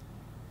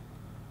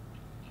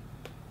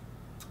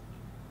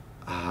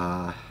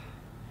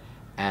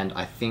 And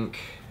I think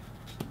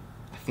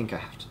I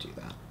have to do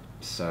that.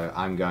 So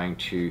I'm going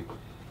to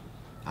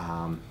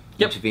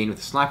intervene with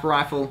the sniper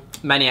rifle.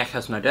 Maniac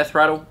has no death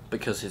rattle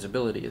because his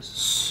ability is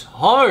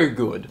so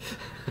good.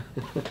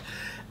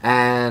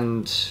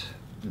 And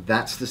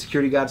that's the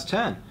security guard's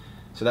turn.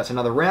 So that's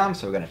another round,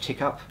 so we're going to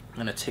tick up. I'm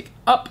going to tick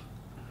up.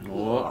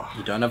 Oh,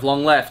 you don't have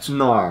long left.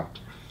 No.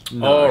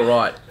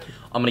 Alright.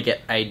 I'm going to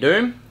get a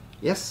Doom.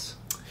 Yes.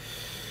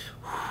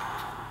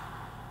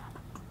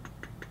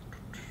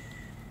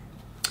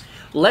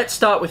 Let's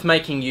start with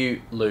making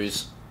you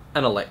lose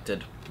an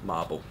elected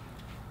marble.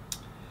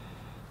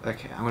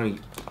 Okay, I'm going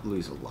to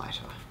lose a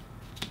lighter.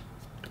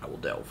 I will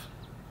delve.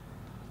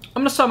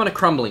 I'm going to summon a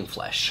Crumbling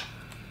Flesh.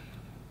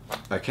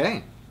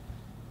 Okay.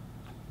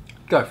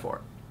 Go for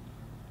it.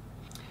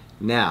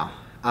 Now,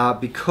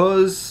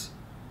 because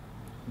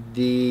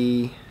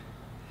the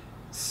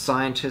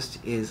Scientist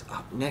is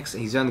up next,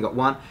 and he's only got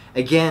 1.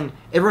 Again,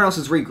 everyone else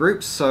is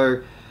regrouped,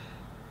 so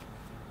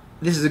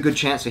this is a good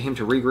chance for him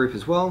to regroup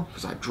as well,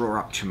 because I draw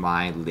up to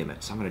my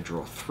limit. So I'm going to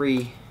draw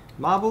 3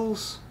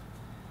 marbles,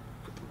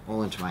 put them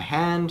all into my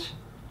hand,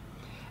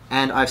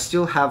 and I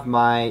still have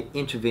my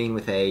intervene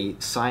with a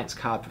science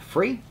card for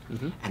free,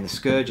 and the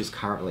Scourge is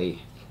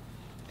currently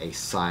a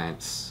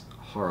science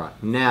horror.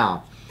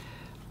 Now,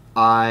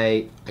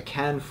 I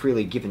can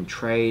freely give and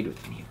trade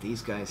with any of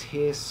these guys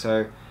here,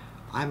 so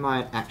I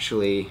might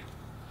actually...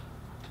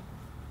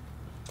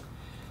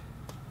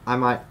 I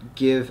might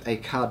give a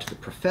card to the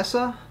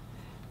Professor,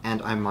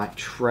 and I might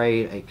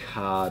trade a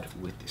card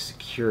with the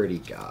security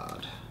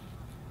guard.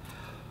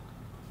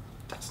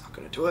 That's not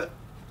going to do it.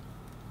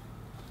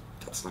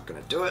 That's not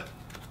going to do it.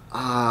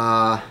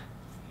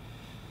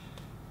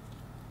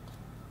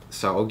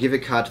 So I'll give a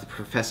card to the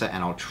Professor,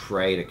 and I'll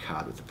trade a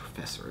card with the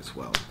Professor as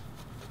well.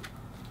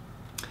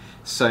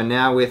 So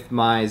now with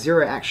my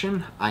 0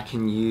 action, I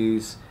can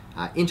use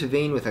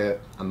intervene with a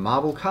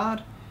marble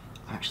card.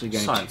 I'm actually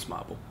going Science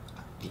marble.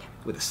 Yeah,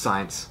 with a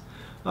science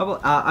marble.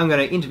 I'm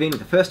going to intervene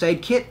with a first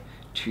aid kit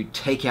to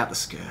take out the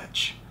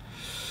Scourge.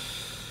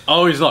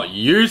 Oh, he's not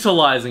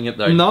utilising it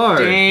though. No,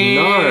 Damn.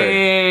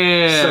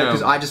 no. So,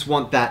 because I just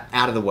want that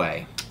out of the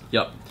way.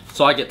 Yep.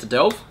 So I get to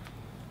delve.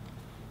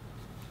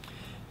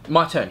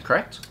 My turn,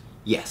 correct?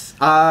 Yes.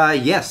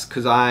 Yes,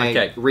 because I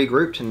Okay.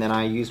 regrouped and then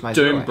I used my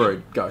Doom zero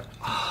Brood, go.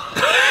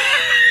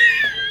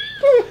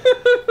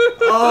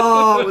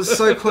 Oh, it was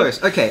so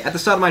close. Okay, at the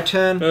start of my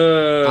turn,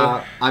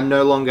 I'm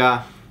no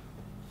longer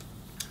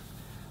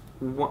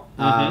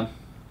Regrouped.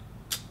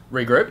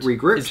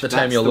 regrouped. Is the That's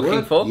term you're looking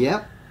word. for?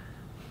 Yep.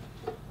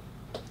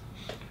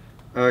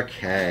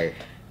 Okay.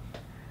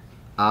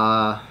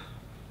 Now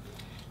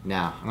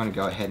I'm gonna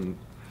go ahead and.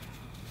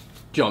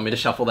 Do you want me to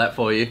shuffle that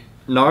for you?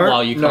 No.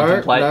 While you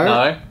contemplate?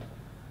 No.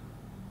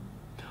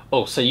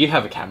 Oh, so you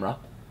have a camera.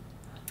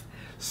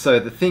 So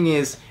the thing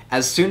is,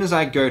 as soon as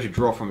I go to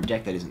draw from a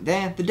deck that isn't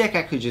there, the deck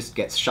actually just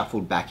gets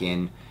shuffled back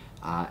in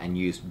and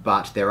used.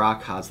 But there are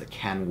cards that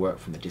can work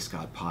from the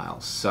discard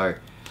piles. So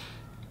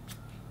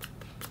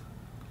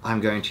I'm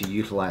going to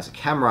utilize a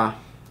camera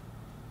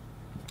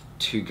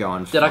to go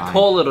and Did find... I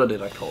call it or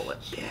did I call it?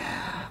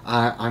 Yeah.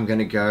 I'm going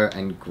to go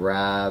and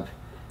grab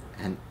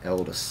an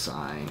Elder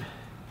Sign.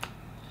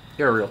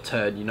 You're a real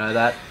turd, you know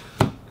that.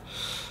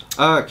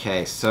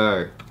 Okay,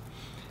 so...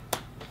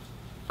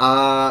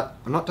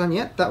 I'm not done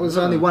yet. That was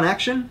only one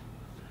action.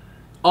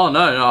 Oh, no,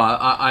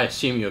 I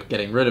assume you're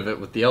getting rid of it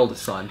with the Elder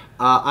Sign.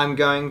 I'm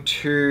going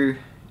to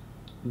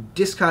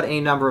discard any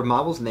number of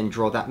marbles and then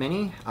draw that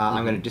many.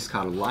 I'm going to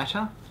discard a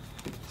lighter.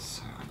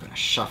 So I'm going to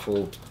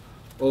shuffle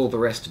all the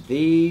rest of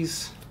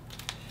these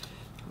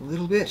a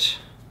little bit.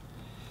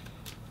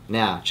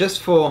 Now,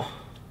 just for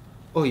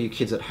all you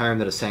kids at home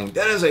that are saying,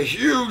 that is a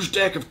huge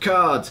deck of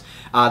cards,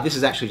 this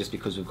is actually just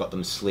because we've got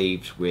them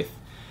sleeved with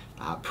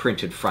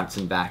printed fronts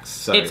and backs.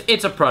 So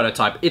It's a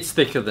prototype. It's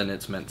thicker than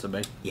it's meant to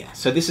be. yeah,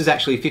 so this is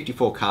actually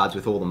 54 cards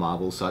with all the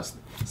marbles, so it's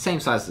the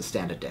same size as the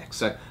standard deck.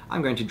 So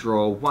I'm going to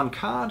draw one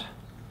card.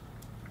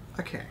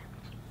 Okay.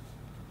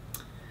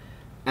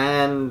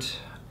 And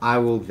I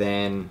will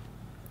then,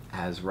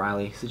 as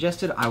Riley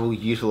suggested, I will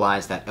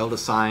utilize that Elder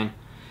Sign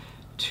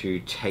to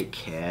take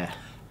care.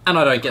 And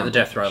I don't get the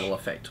Death Rattle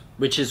effect,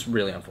 which is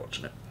really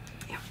unfortunate.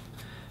 Yeah.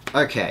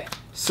 Okay,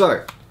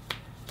 so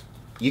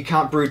you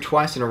can't brew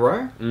twice in a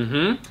row.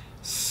 Mm-hmm.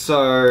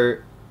 So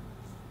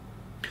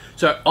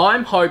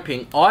I'm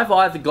hoping I've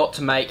either got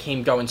to make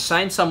him go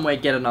insane somewhere,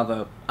 get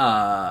another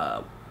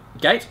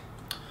gate,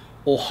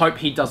 or hope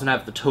he doesn't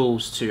have the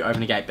tools to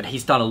open a gate, but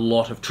he's done a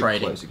lot of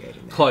trading. close a gate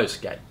in there. Close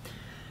a gate.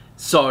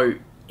 So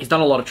he's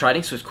done a lot of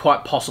trading, so he's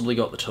quite possibly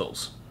got the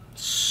tools.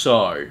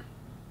 So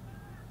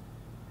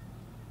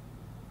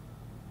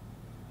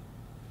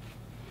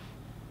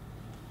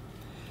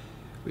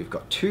we've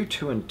got 2,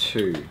 2, and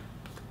 2.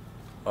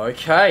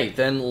 okay,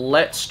 then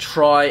let's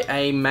try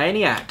a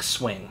Maniac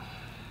swing.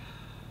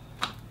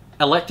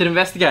 Elected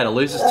Investigator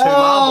loses 2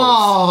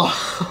 marbles.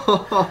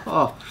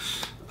 Oh!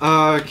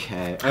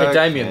 Okay. Hey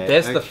Damien,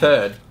 there's the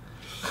third.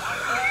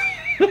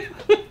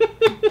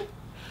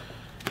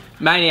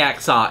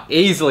 Maniacs are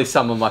easily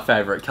some of my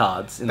favourite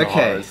cards in the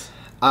horrors.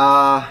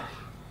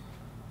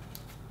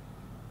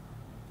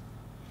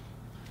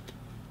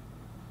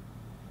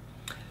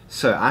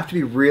 So I have to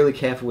be really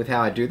careful with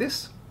how I do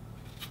this.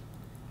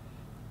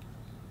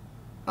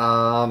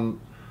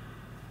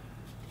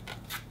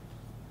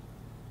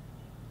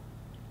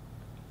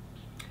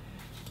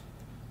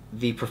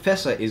 The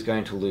Professor is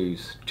going to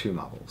lose 2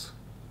 marbles.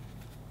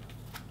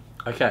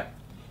 Okay.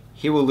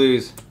 He will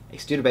lose a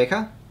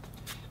Studebaker,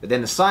 but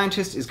then the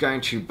Scientist is going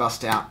to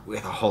bust out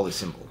with a holy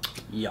symbol.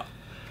 Yeah.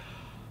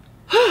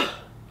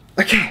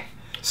 Okay,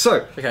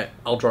 so... Okay,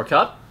 I'll draw a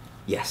card.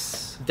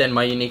 Yes. Then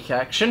my unique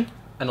action,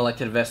 an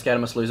Elected Investigator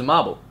must lose a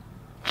marble.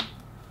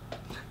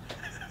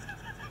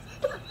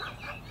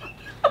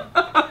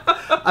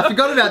 I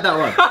forgot about that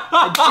one.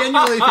 I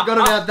genuinely forgot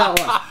about that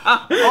one.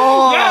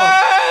 Oh!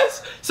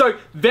 Yes! So,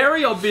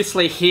 very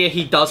obviously here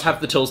he does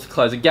have the tools to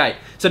close a gate.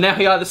 So now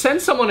he either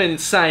sends someone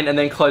insane and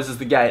then closes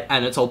the gate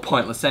and it's all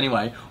pointless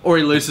anyway, or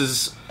he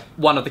loses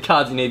one of the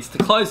cards he needs to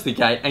close the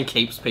gate and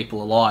keeps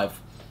people alive.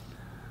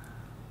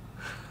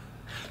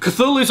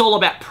 Cthulhu's all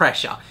about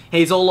pressure.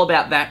 He's all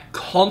about that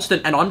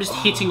constant, and I'm just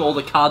hitting all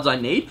the cards I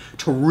need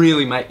to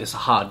really make this a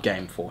hard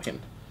game for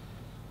him.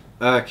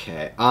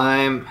 Okay,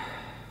 I'm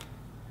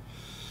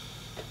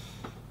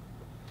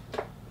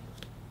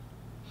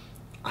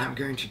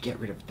going to get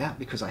rid of that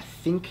because I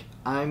think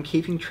I'm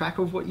keeping track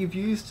of what you've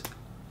used.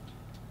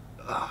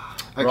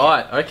 Okay.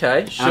 Right,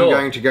 okay, sure. I'm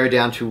going to go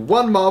down to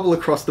 1 marble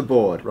across the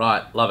board.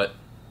 Right, love it.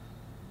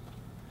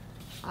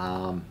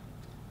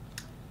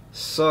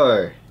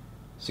 So,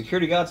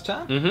 security guard's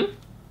turn. Mm-hmm.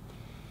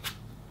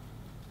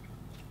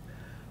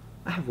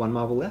 I have 1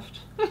 marble left.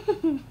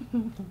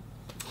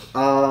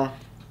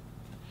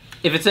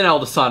 If it's an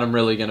Elder Sign, I'm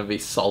really going to be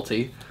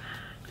salty.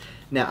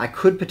 Now, I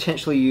could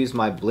potentially use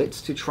my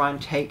Blitz to try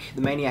and take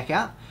the Maniac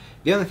out.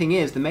 The only thing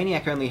is, the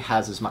Maniac only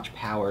has as much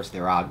power as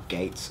there are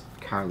gates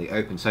currently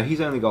open, so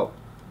he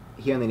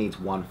only needs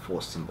one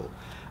force symbol.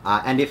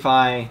 And if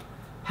I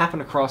happen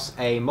across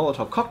a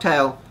Molotov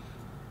cocktail,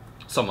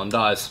 someone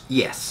dies.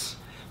 Yes.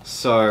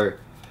 So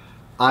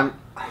I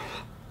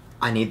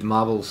need the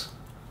marbles.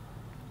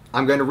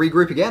 I'm going to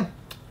regroup again.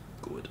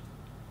 Good.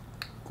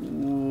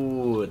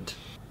 Good.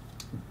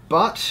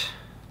 But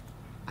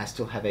I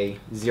still have a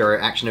 0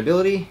 action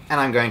ability, and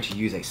I'm going to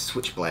use a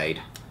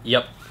Switchblade.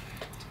 Yep.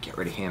 To get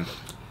rid of him.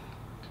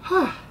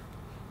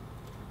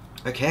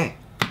 Okay.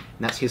 And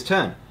that's his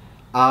turn.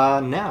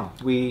 Now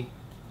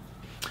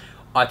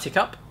I tick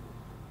up.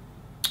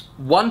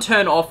 One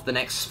turn off the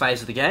next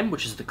phase of the game,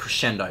 which is the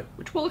crescendo,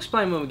 which we'll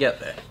explain when we get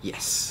there.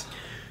 Yes.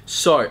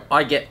 So,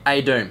 I get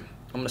a doom.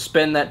 I'm going to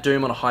spend that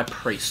doom on a high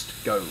priest.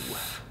 Go.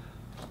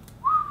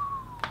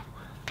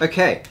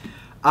 Okay.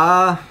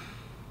 I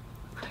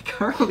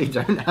currently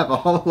don't have a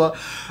whole lot.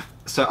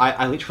 So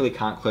I literally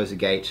can't close a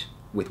gate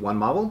with one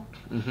marble.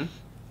 Mm-hmm.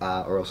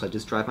 Or else I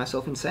just drive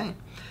myself insane.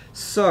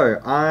 So,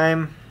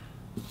 I'm...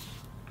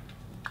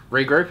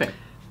 Regrouping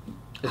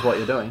is what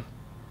you're doing.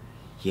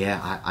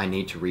 Yeah, I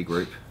need to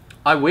regroup.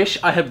 I wish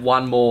I had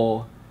one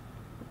more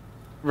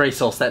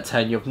resource that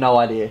turn. You have no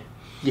idea.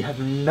 You have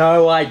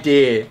no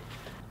idea.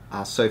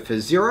 So for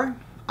 0,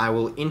 I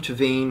will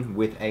intervene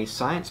with a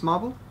science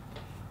marble,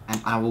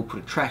 and I will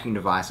put a tracking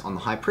device on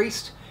the High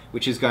Priest,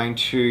 which is going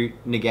to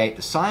negate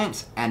the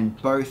science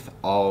and both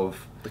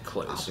of The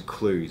clues. The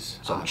clues.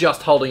 So I'm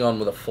just holding on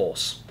with a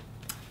force.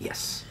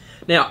 Yes.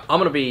 Now, I'm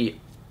going to be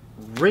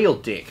real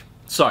dick.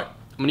 So,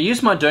 I'm going to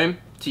use my Doom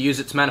to use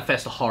its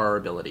Manifest a Horror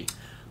ability,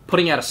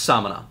 putting out a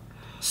Summoner.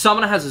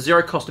 Summoner has a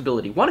 0 cost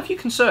ability. One if you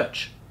can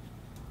search.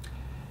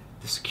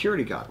 The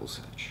security guard will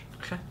search.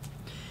 Okay.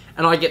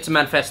 And I get to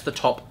manifest the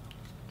top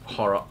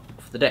horror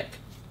of the deck.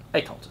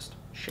 A cultist.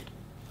 Shit.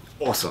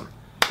 Awesome.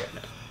 Damn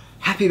it.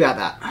 Happy about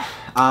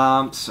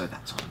that. So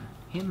that's on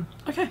him.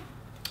 Okay.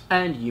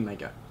 And you may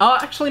go.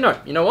 Actually, no.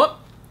 You know what?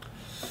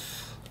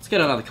 Let's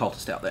get another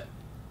cultist out there.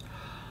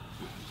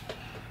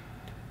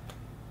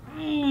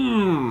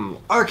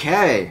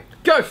 Okay.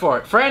 Go for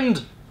it,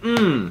 friend.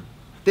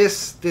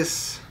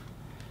 This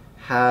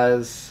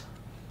has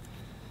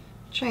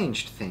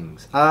changed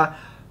things. I'm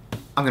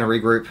going to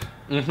regroup.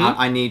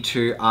 I need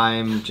to.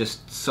 I'm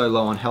just so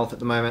low on health at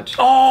the moment.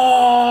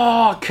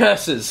 Oh,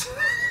 curses.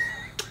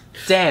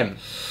 Damn.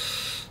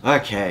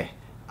 Okay.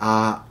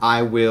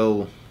 I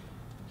will...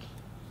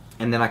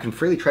 And then I can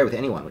freely trade with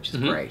anyone, which is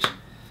great.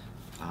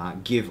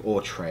 Give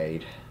or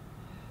trade.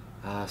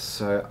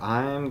 So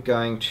I'm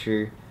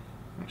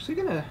actually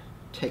going to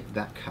take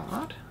that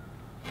card.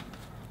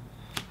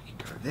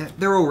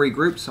 They're all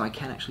regrouped, so I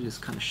can actually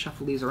just kind of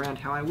shuffle these around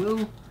how I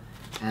will.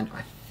 And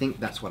I think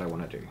that's what I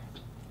want to do.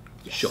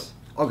 Yes. Sure.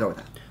 I'll go with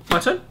that. My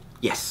turn?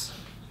 Yes.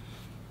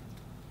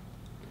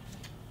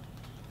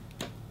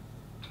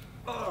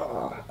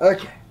 Oh,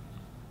 okay.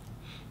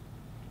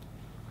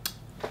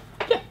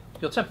 Yeah,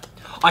 your turn.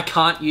 I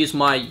can't use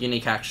my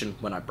unique action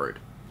when I brood,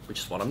 which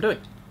is what I'm doing.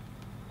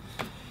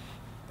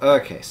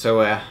 Okay, so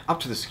we're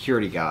up to the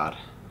security guard.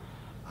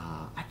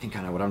 I think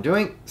I know what I'm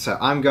doing. So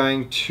I'm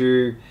going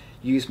to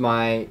use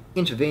my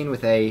intervene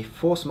with a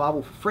force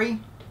marble for free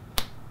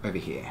over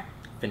here.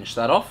 Finish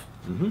that off.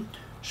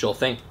 Sure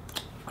thing.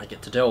 I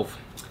get to delve.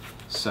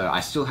 So I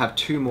still have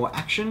 2 more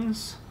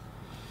actions.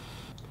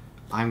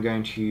 I'm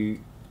going to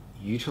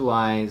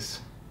utilize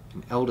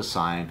an Elder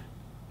Sign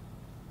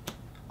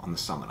on the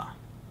summoner.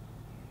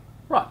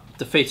 Right.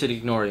 Defeated,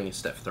 ignoring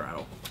his death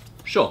rattle.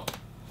 Sure.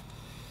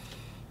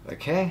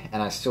 Okay,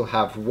 and I still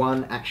have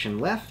 1 action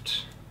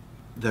left.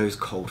 Those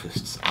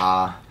cultists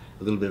are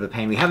a little bit of a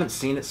pain. We haven't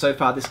seen it so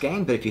far this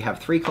game, but if you have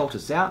 3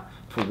 cultists out,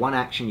 for 1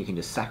 action you can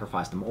just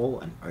sacrifice them all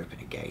and open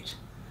a gate.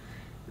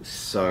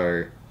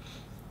 So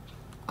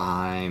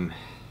I'm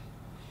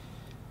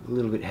a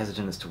little bit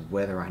hesitant as to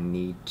whether I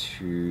need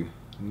to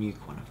nuke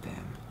one of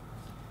them.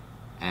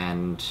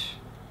 And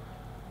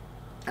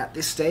at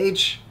this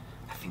stage,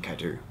 I think I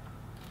do.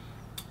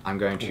 I'm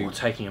going to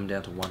taking him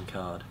down to 1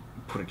 card.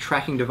 Put a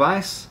tracking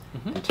device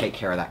and take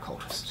care of that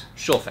cultist.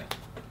 Sure thing.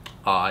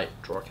 I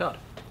draw a card.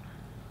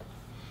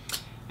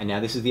 And now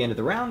this is the end of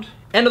the round.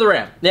 End of the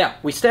round. Now,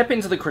 we step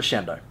into the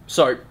crescendo.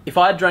 So, if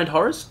I had drained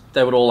horrors,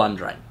 they would all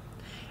undrain.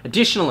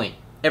 Additionally,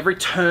 every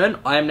turn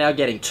I am now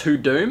getting 2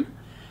 doom,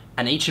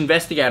 and each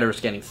investigator is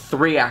getting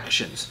 3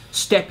 actions.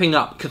 Stepping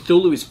up,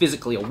 Cthulhu is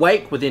physically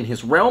awake within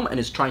his realm and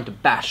is trying to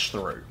bash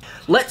through.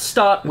 Let's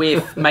start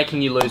with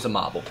making you lose a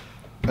marble.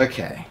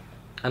 Okay.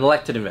 An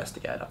elected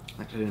investigator.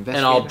 Elected investigator.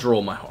 And I'll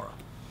draw my horror.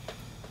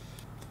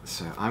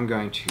 So I'm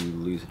going to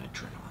lose an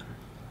adrenaline.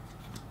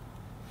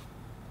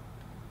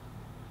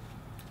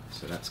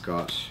 So that's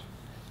got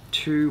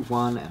 2,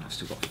 1, and I've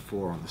still got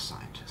 4 on the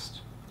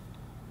scientist.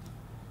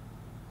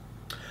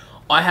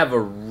 I have a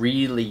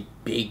really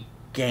big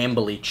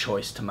gambly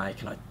choice to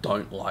make, and I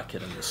don't like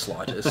it in the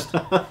slightest.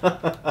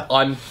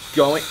 I'm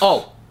going...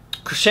 Oh,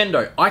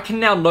 crescendo. I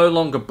can now no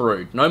longer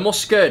brood. No more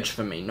scourge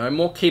for me. No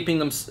more keeping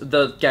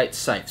the gates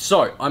safe.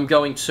 So, I'm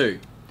going to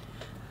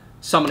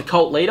summon a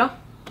cult leader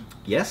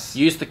Yes.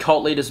 Use the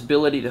cult leader's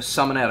ability to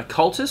summon out a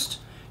cultist.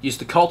 Use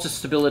the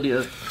cultist's ability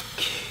to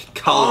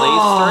cull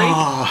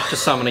these 3 to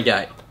summon a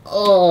gate.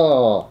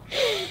 Oh.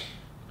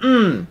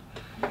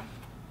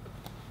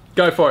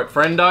 Go for it,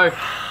 friendo.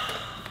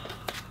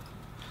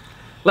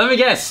 Let me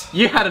guess,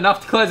 you had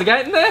enough to close a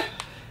gate in there?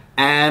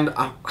 And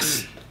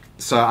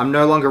so I'm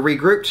no longer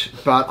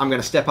regrouped, but I'm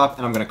going to step up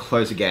and I'm going to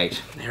close a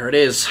gate. There it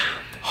is.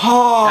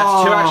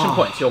 Oh. That's 2 action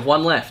points. You have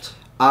 1 left.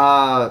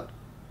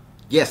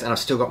 Yes, and I've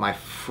still got my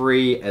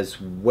free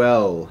as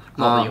well.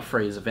 Not that your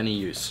free is of any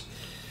use.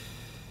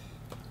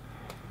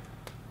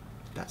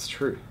 That's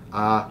true.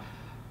 I'm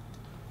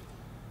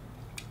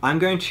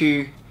going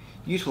to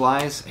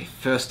utilize a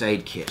first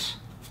aid kit.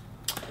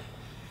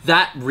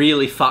 That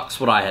really fucks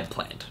what I had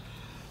planned.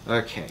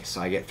 Okay,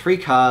 so I get 3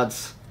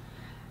 cards,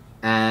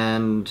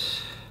 and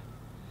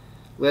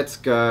let's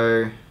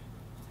go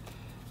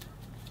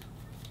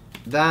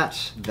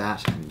that,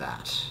 and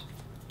that.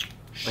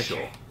 Okay.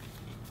 Sure.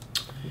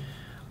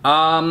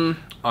 I'm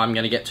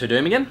going to get 2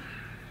 Doom again.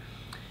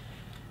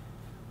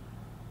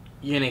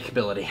 Unique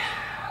ability.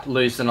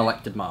 Lose an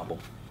elected marble.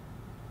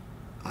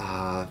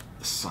 The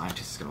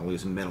scientist is going to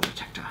lose a metal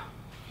detector.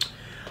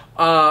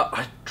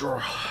 I draw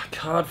a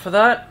card for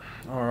that.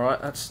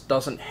 Alright, that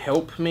doesn't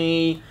help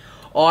me.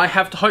 I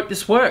have to hope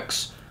this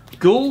works.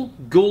 Ghoul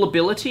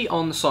ability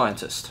on the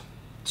scientist.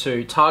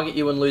 To target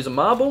you and lose a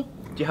marble.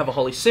 Do you have a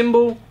holy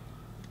symbol?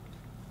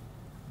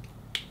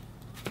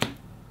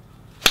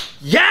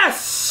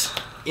 Yes!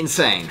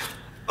 Insane.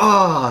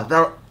 Oh,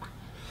 that...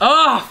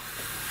 Ah!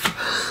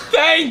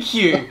 Thank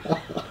you!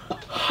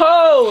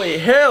 Holy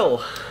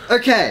hell!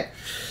 Okay.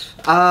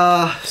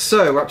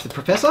 So we're up to the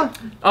professor?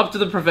 Up to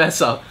the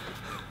professor.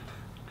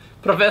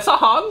 Professor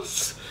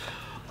Hans?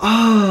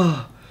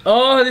 Oh.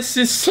 Oh, this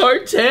is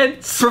so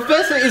tense.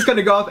 Professor is going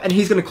to go up and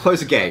he's going to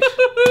close a gate.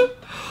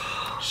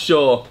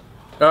 Sure.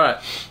 Alright.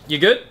 You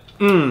good?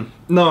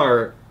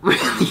 No.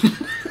 Really?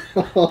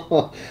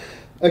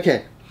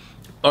 Okay.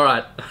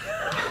 Alright.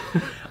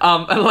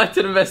 An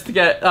elected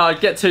investigator...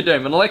 get 2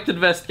 Doom. An elected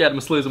investigator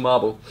must lose a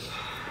marble.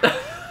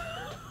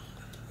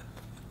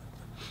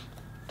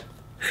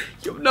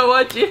 You have no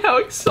idea how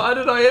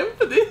excited I am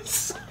for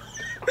this.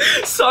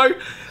 So,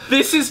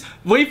 this is...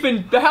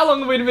 How long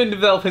have we been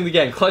developing the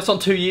game? Close on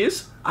 2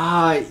 years?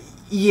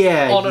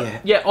 Yeah,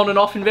 On and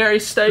off in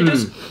various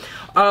stages.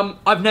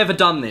 I've never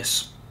done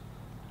this.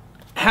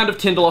 Hound of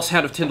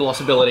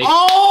Tindalos ability.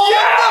 Oh!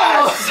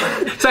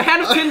 Yes! So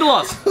Hound of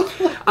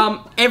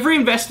Tindalos. Every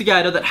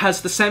investigator that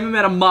has the same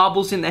amount of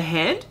marbles in their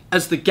hand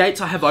as the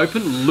gates I have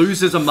open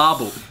loses a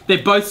marble.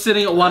 They're both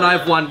sitting at one. I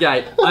have 1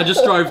 gate. I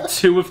just drove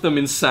 2 of them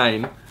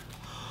insane.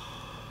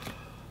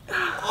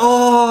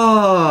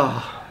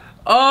 Oh!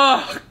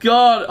 Oh,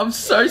 God. I'm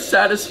so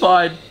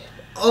satisfied.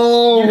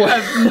 Oh! You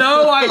have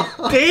no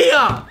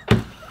idea.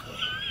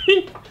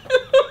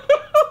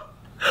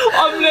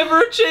 I've never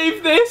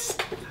achieved this.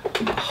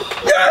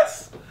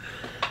 Yes!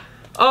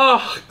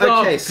 Oh,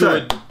 God. Okay,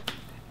 so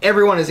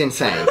everyone is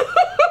insane.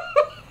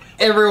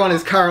 Everyone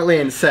is currently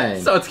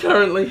insane. So it's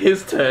currently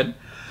his turn.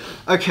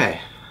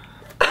 Okay.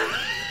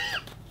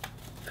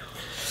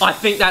 I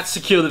think that's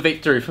secure the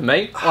victory for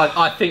me.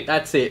 I think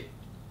that's it.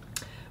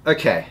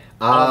 Okay.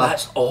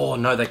 Oh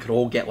no, they could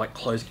all get like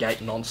closed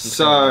gate nonsense.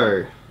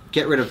 So,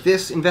 get rid of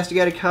this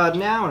investigator card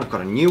now, and I've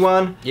got a new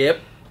one. Yep.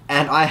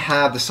 And I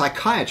have the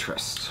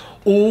psychiatrist.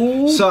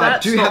 Ooh, so I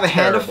do have a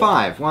hand of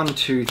terrible. 5. 1,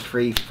 2,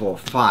 3, 4,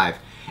 5.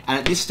 And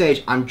at this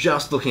stage, I'm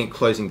just looking at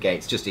closing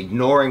gates, just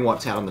ignoring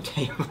what's out on the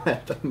table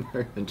at the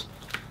moment.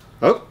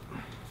 Oh.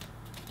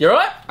 You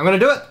alright? I'm gonna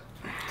do it.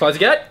 Close the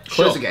gate?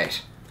 Close the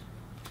gate.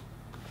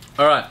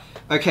 Alright.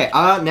 Okay,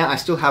 now I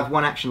still have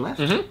 1 action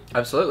left.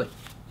 Absolutely.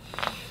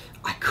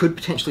 I could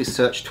potentially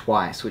search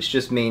twice, which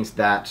just means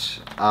that,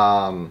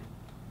 well,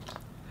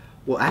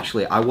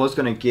 actually, I was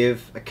going to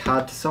give a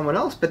card to someone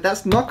else, but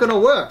that's not going to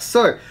work.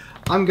 So,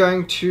 I'm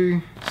going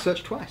to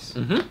search twice.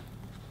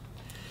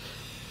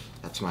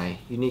 That's my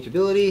unique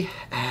ability,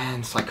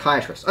 and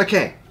psychiatrist.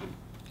 Okay,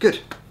 good.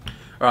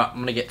 Alright, I'm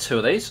going to get 2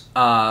 of these.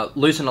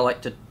 Lose an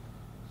elected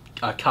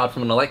card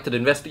from an elected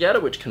investigator,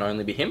 which can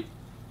only be him.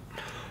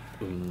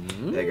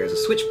 There goes a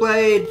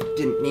switchblade.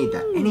 Didn't need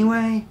that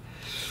anyway.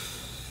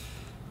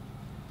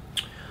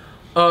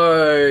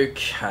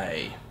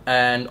 Okay,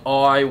 and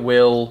I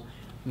will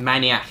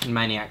Maniac and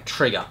Maniac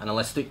trigger. An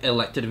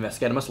elected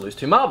investigator must lose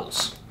 2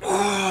 marbles.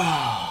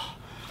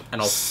 And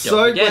I'll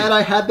So glad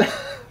I had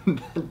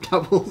that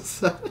double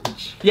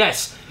search.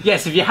 Yes,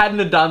 if you hadn't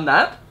have done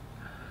that,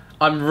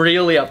 I'm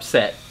really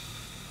upset.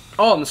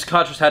 Oh, and the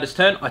psychiatrist had his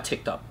turn. I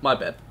ticked up. My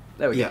bad.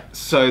 There we go.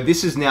 So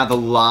this is now the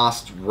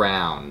last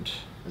round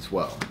as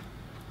well.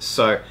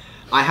 So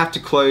I have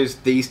to close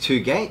these 2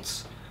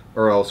 gates,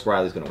 or else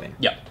Riley's going to win.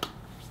 Yep.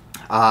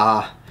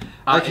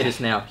 Okay. It is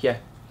now, yeah.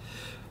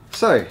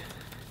 So,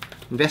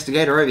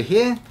 investigator over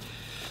here.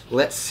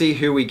 Let's see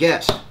who we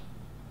get.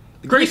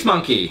 The Grease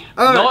Monkey.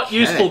 Okay. Not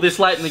useful this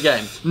late in the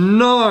game.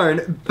 No,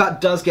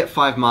 but does get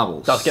 5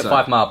 marbles. Does get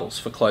 5 marbles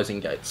for closing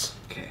gates.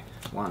 Okay,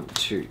 1,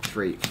 2,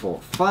 3, 4,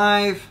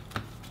 5.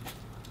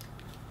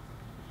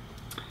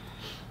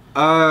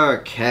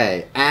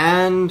 Okay,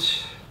 and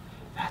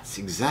that's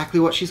exactly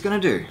what she's going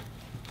to do.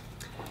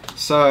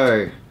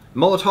 So,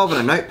 Molotov and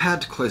a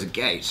notepad to close a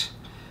gate.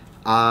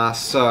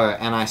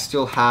 And I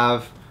still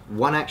have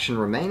one action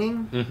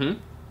remaining. Mm-hmm.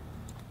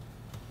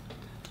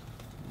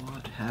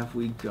 What have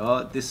we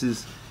got? This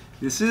is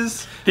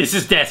desperate. This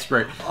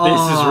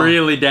is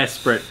really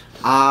desperate.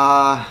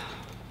 I'm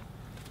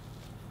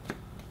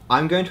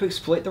going to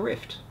exploit the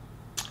rift.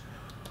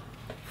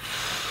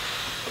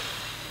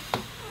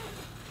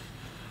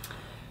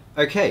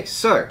 Okay,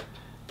 so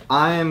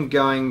I am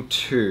going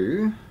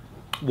to...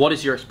 What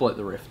is your exploit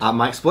the rift?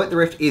 My exploit the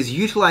rift is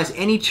utilize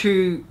any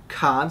 2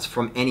 cards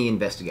from any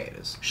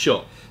investigators.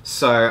 Sure.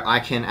 So I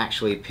can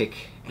actually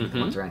pick any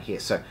ones around here.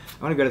 So I'm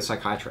going to go to the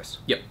psychiatrist.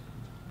 Yep.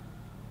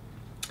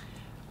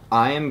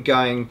 I am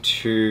going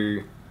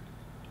to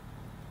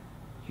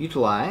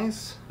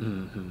utilize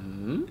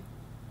an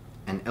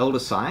elder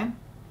sign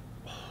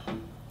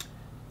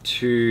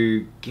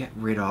to get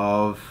rid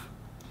of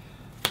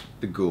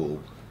the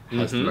ghoul.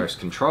 Has the most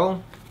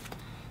control.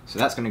 So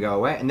that's going to go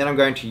away. And then I'm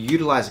going to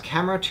utilize a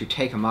camera to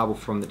take a marble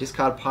from the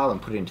discard pile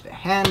and put it into their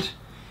hand.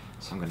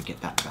 So I'm going to get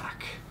that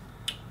back.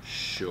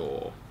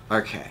 Sure.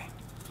 Okay.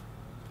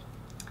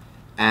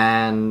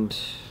 And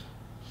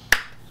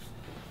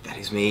that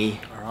is me.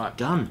 All right.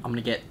 Done. I'm going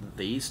to get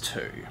these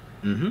 2.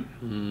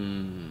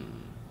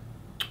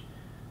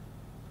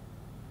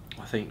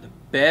 I think the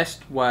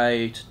best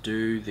way to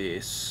do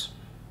this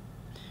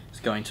is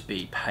going to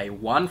be pay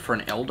 1 for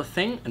an elder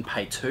thing and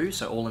pay 2,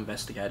 so all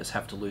investigators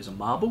have to lose a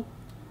marble.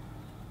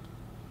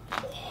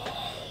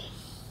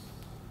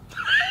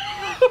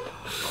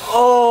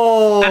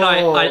 Oh! And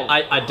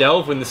I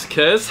delve when this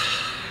occurs.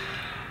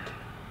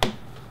 Do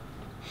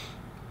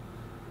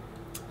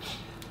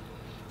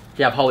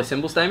you have holy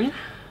symbols, Damien?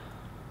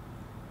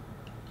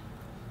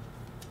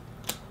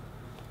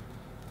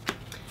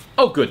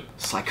 Oh, good.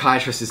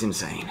 Psychiatrist is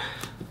insane.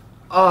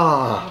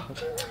 Oh.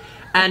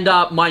 And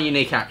my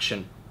unique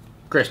action.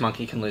 Grace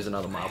Monkey can lose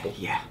another marble.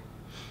 Yeah.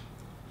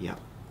 Yep.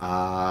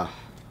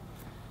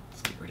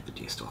 Let's get rid of the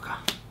Deerstalker.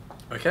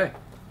 Okay.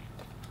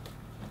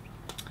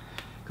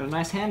 Got a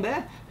nice hand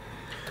there.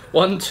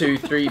 1, 2,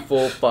 3,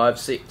 4, 5,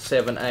 6,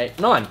 7, 8,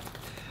 9.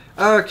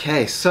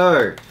 Okay,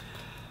 so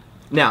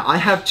now I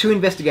have 2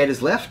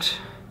 investigators left,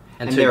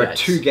 and there are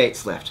 2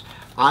 gates left.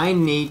 I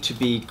need to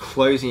be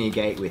closing a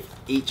gate with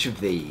each of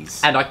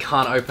these. And I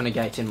can't open a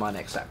gate in my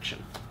next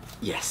action.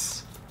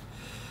 Yes.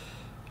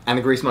 And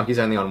the Grease Monkey's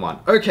only on 1.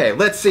 Okay,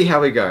 let's see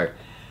how we go.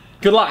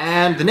 Good luck.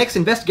 And the next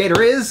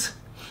investigator is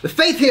the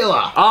Faith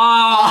Healer.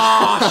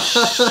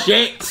 Oh,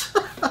 shit.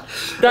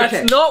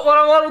 That's not what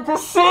I wanted to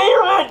see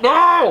right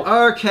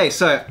now. Okay,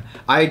 so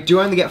I do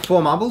only get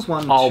 4 marbles.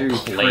 1, 2,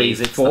 3,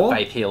 4. It's the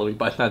Faith Healer. We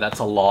both know that's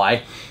a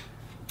lie.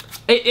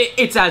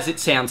 It's as it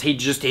sounds. He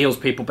just heals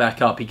people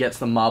back up. He gets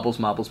them marbles,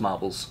 marbles,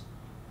 marbles.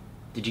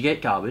 Did you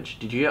get garbage?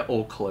 Did you get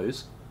all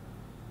clues?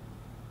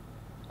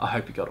 I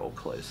hope you got all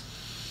clues.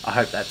 I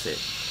hope that's it.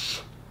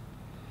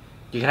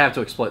 You're going to have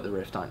to exploit the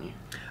rift, aren't you?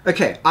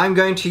 Okay, I'm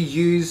going to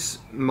use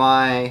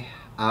my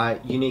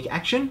unique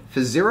action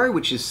for 0,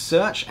 which is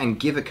search and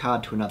give a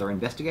card to another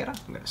investigator.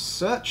 I'm going to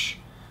search.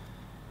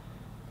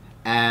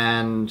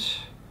 And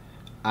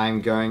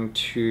I'm going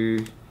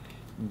to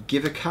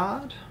give a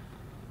card.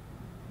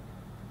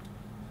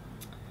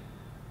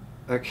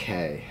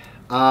 Okay.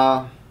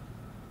 So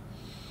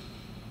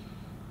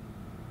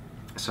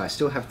I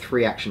still have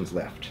 3 actions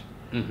left.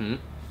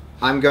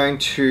 I'm going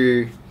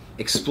to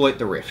exploit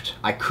the rift.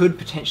 I could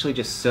potentially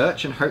just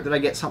search and hope that I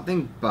get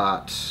something,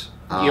 but...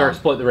 Your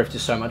exploit the rift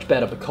is so much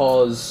better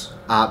because...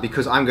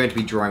 because I'm going to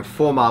be drawing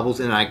 4 marbles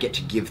and I get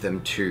to give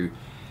them to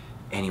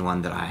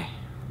anyone that I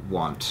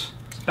want.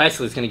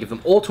 Basically, he's going to give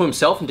them all to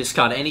himself and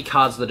discard any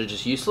cards that are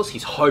just useless.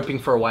 He's hoping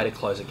for a way to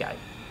close a gate.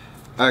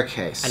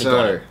 Okay,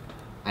 so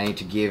I need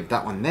to give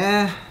that one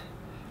there.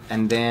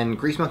 And then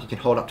Grease Monkey can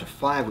hold up to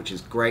 5, which is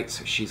great,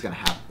 so she's going to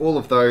have all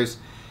of those.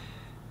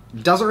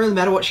 Doesn't really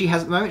matter what she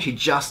has at the moment, she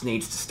just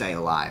needs to stay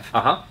alive.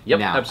 Yep,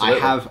 now, absolutely.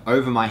 I have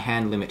over my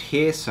hand limit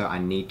here, so I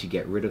need to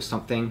get rid of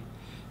something.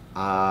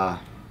 And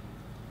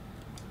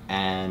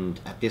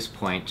at this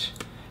point,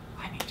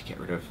 I need to get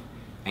rid of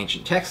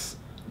ancient text.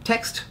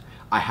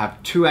 I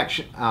have two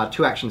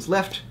actions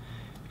left,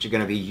 which are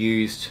going to be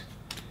used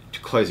to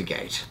close a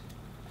gate.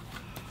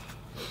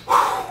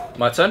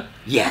 My turn?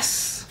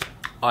 Yes!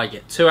 I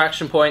get 2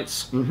 action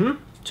points.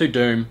 2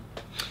 doom.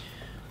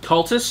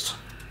 Cultist.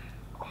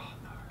 Oh,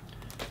 no.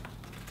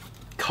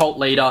 Cult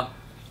leader.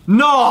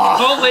 No!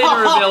 Cult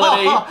leader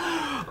ability.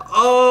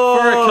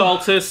 For a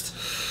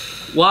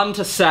cultist. 1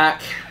 to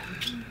sack.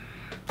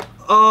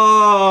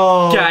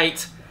 Oh!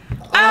 Gate.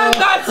 And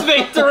that's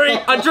victory!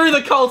 I drew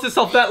the cultist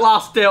off that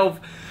last delve.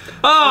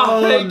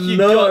 Oh, thank you,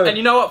 no. God. And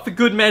you know what? For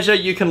good measure,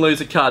 you can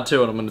lose a card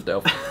too, and I'm going to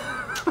delve.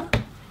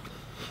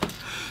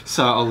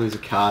 So I'll lose a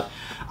card.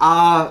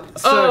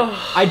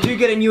 I do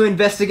get a new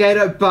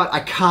investigator, but I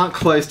can't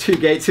close 2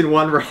 gates in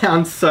 1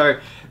 round, so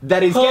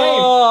that is game.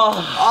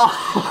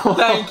 Oh,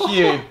 thank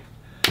you.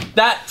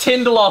 That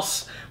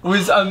Tinderloss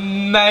was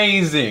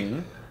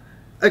amazing.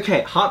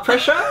 Okay, heart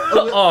pressure?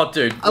 Oh,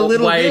 dude, a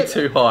little way bit.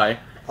 too high.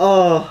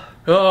 Oh,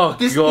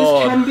 This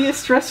this can be a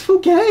stressful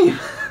game.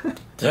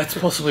 That's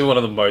possibly one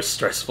of the most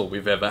stressful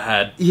we've ever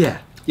had. Yeah.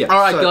 All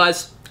right,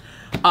 guys.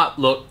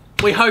 Look,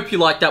 we hope you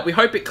liked that. We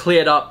hope it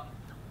cleared up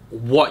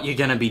what you're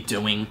going to be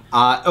doing.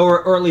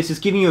 Or at least it's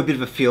giving you a bit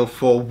of a feel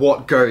for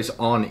what goes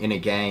on in a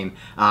game.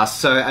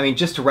 So, I mean,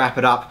 just to wrap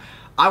it up,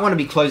 I want to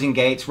be closing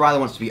gates, Riley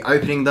wants to be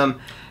opening them.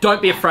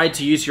 Don't be afraid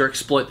to use your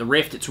Exploit the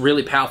Rift. It's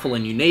really powerful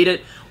and you need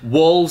it.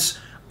 Walls,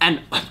 and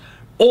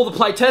all the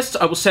playtests,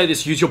 I will say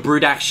this, use your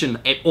Brood action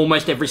at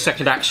almost every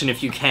second action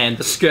if you can.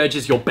 The Scourge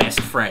is your best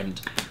friend.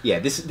 Yeah,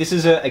 this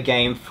is a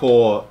game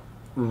for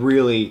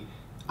really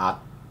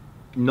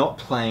not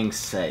playing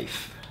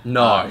safe.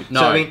 No. So,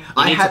 I mean,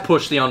 you need to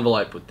push the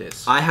envelope with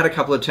this. I had a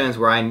couple of turns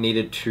where I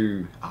needed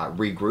to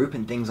regroup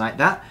and things like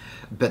that,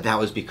 but that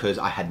was because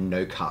I had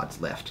no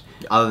cards left.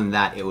 Other than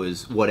that, it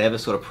was whatever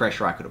sort of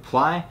pressure I could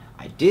apply,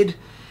 I did.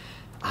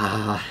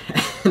 And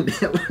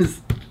it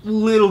was a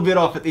little bit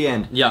off at the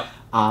end. Yep.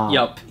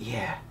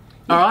 Yeah.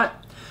 All right.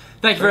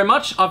 Thank you very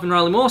much. I've been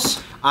Riley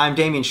Morse. I'm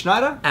Damien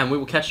Schneider. And we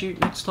will catch you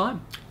next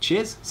time.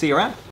 Cheers. See you around.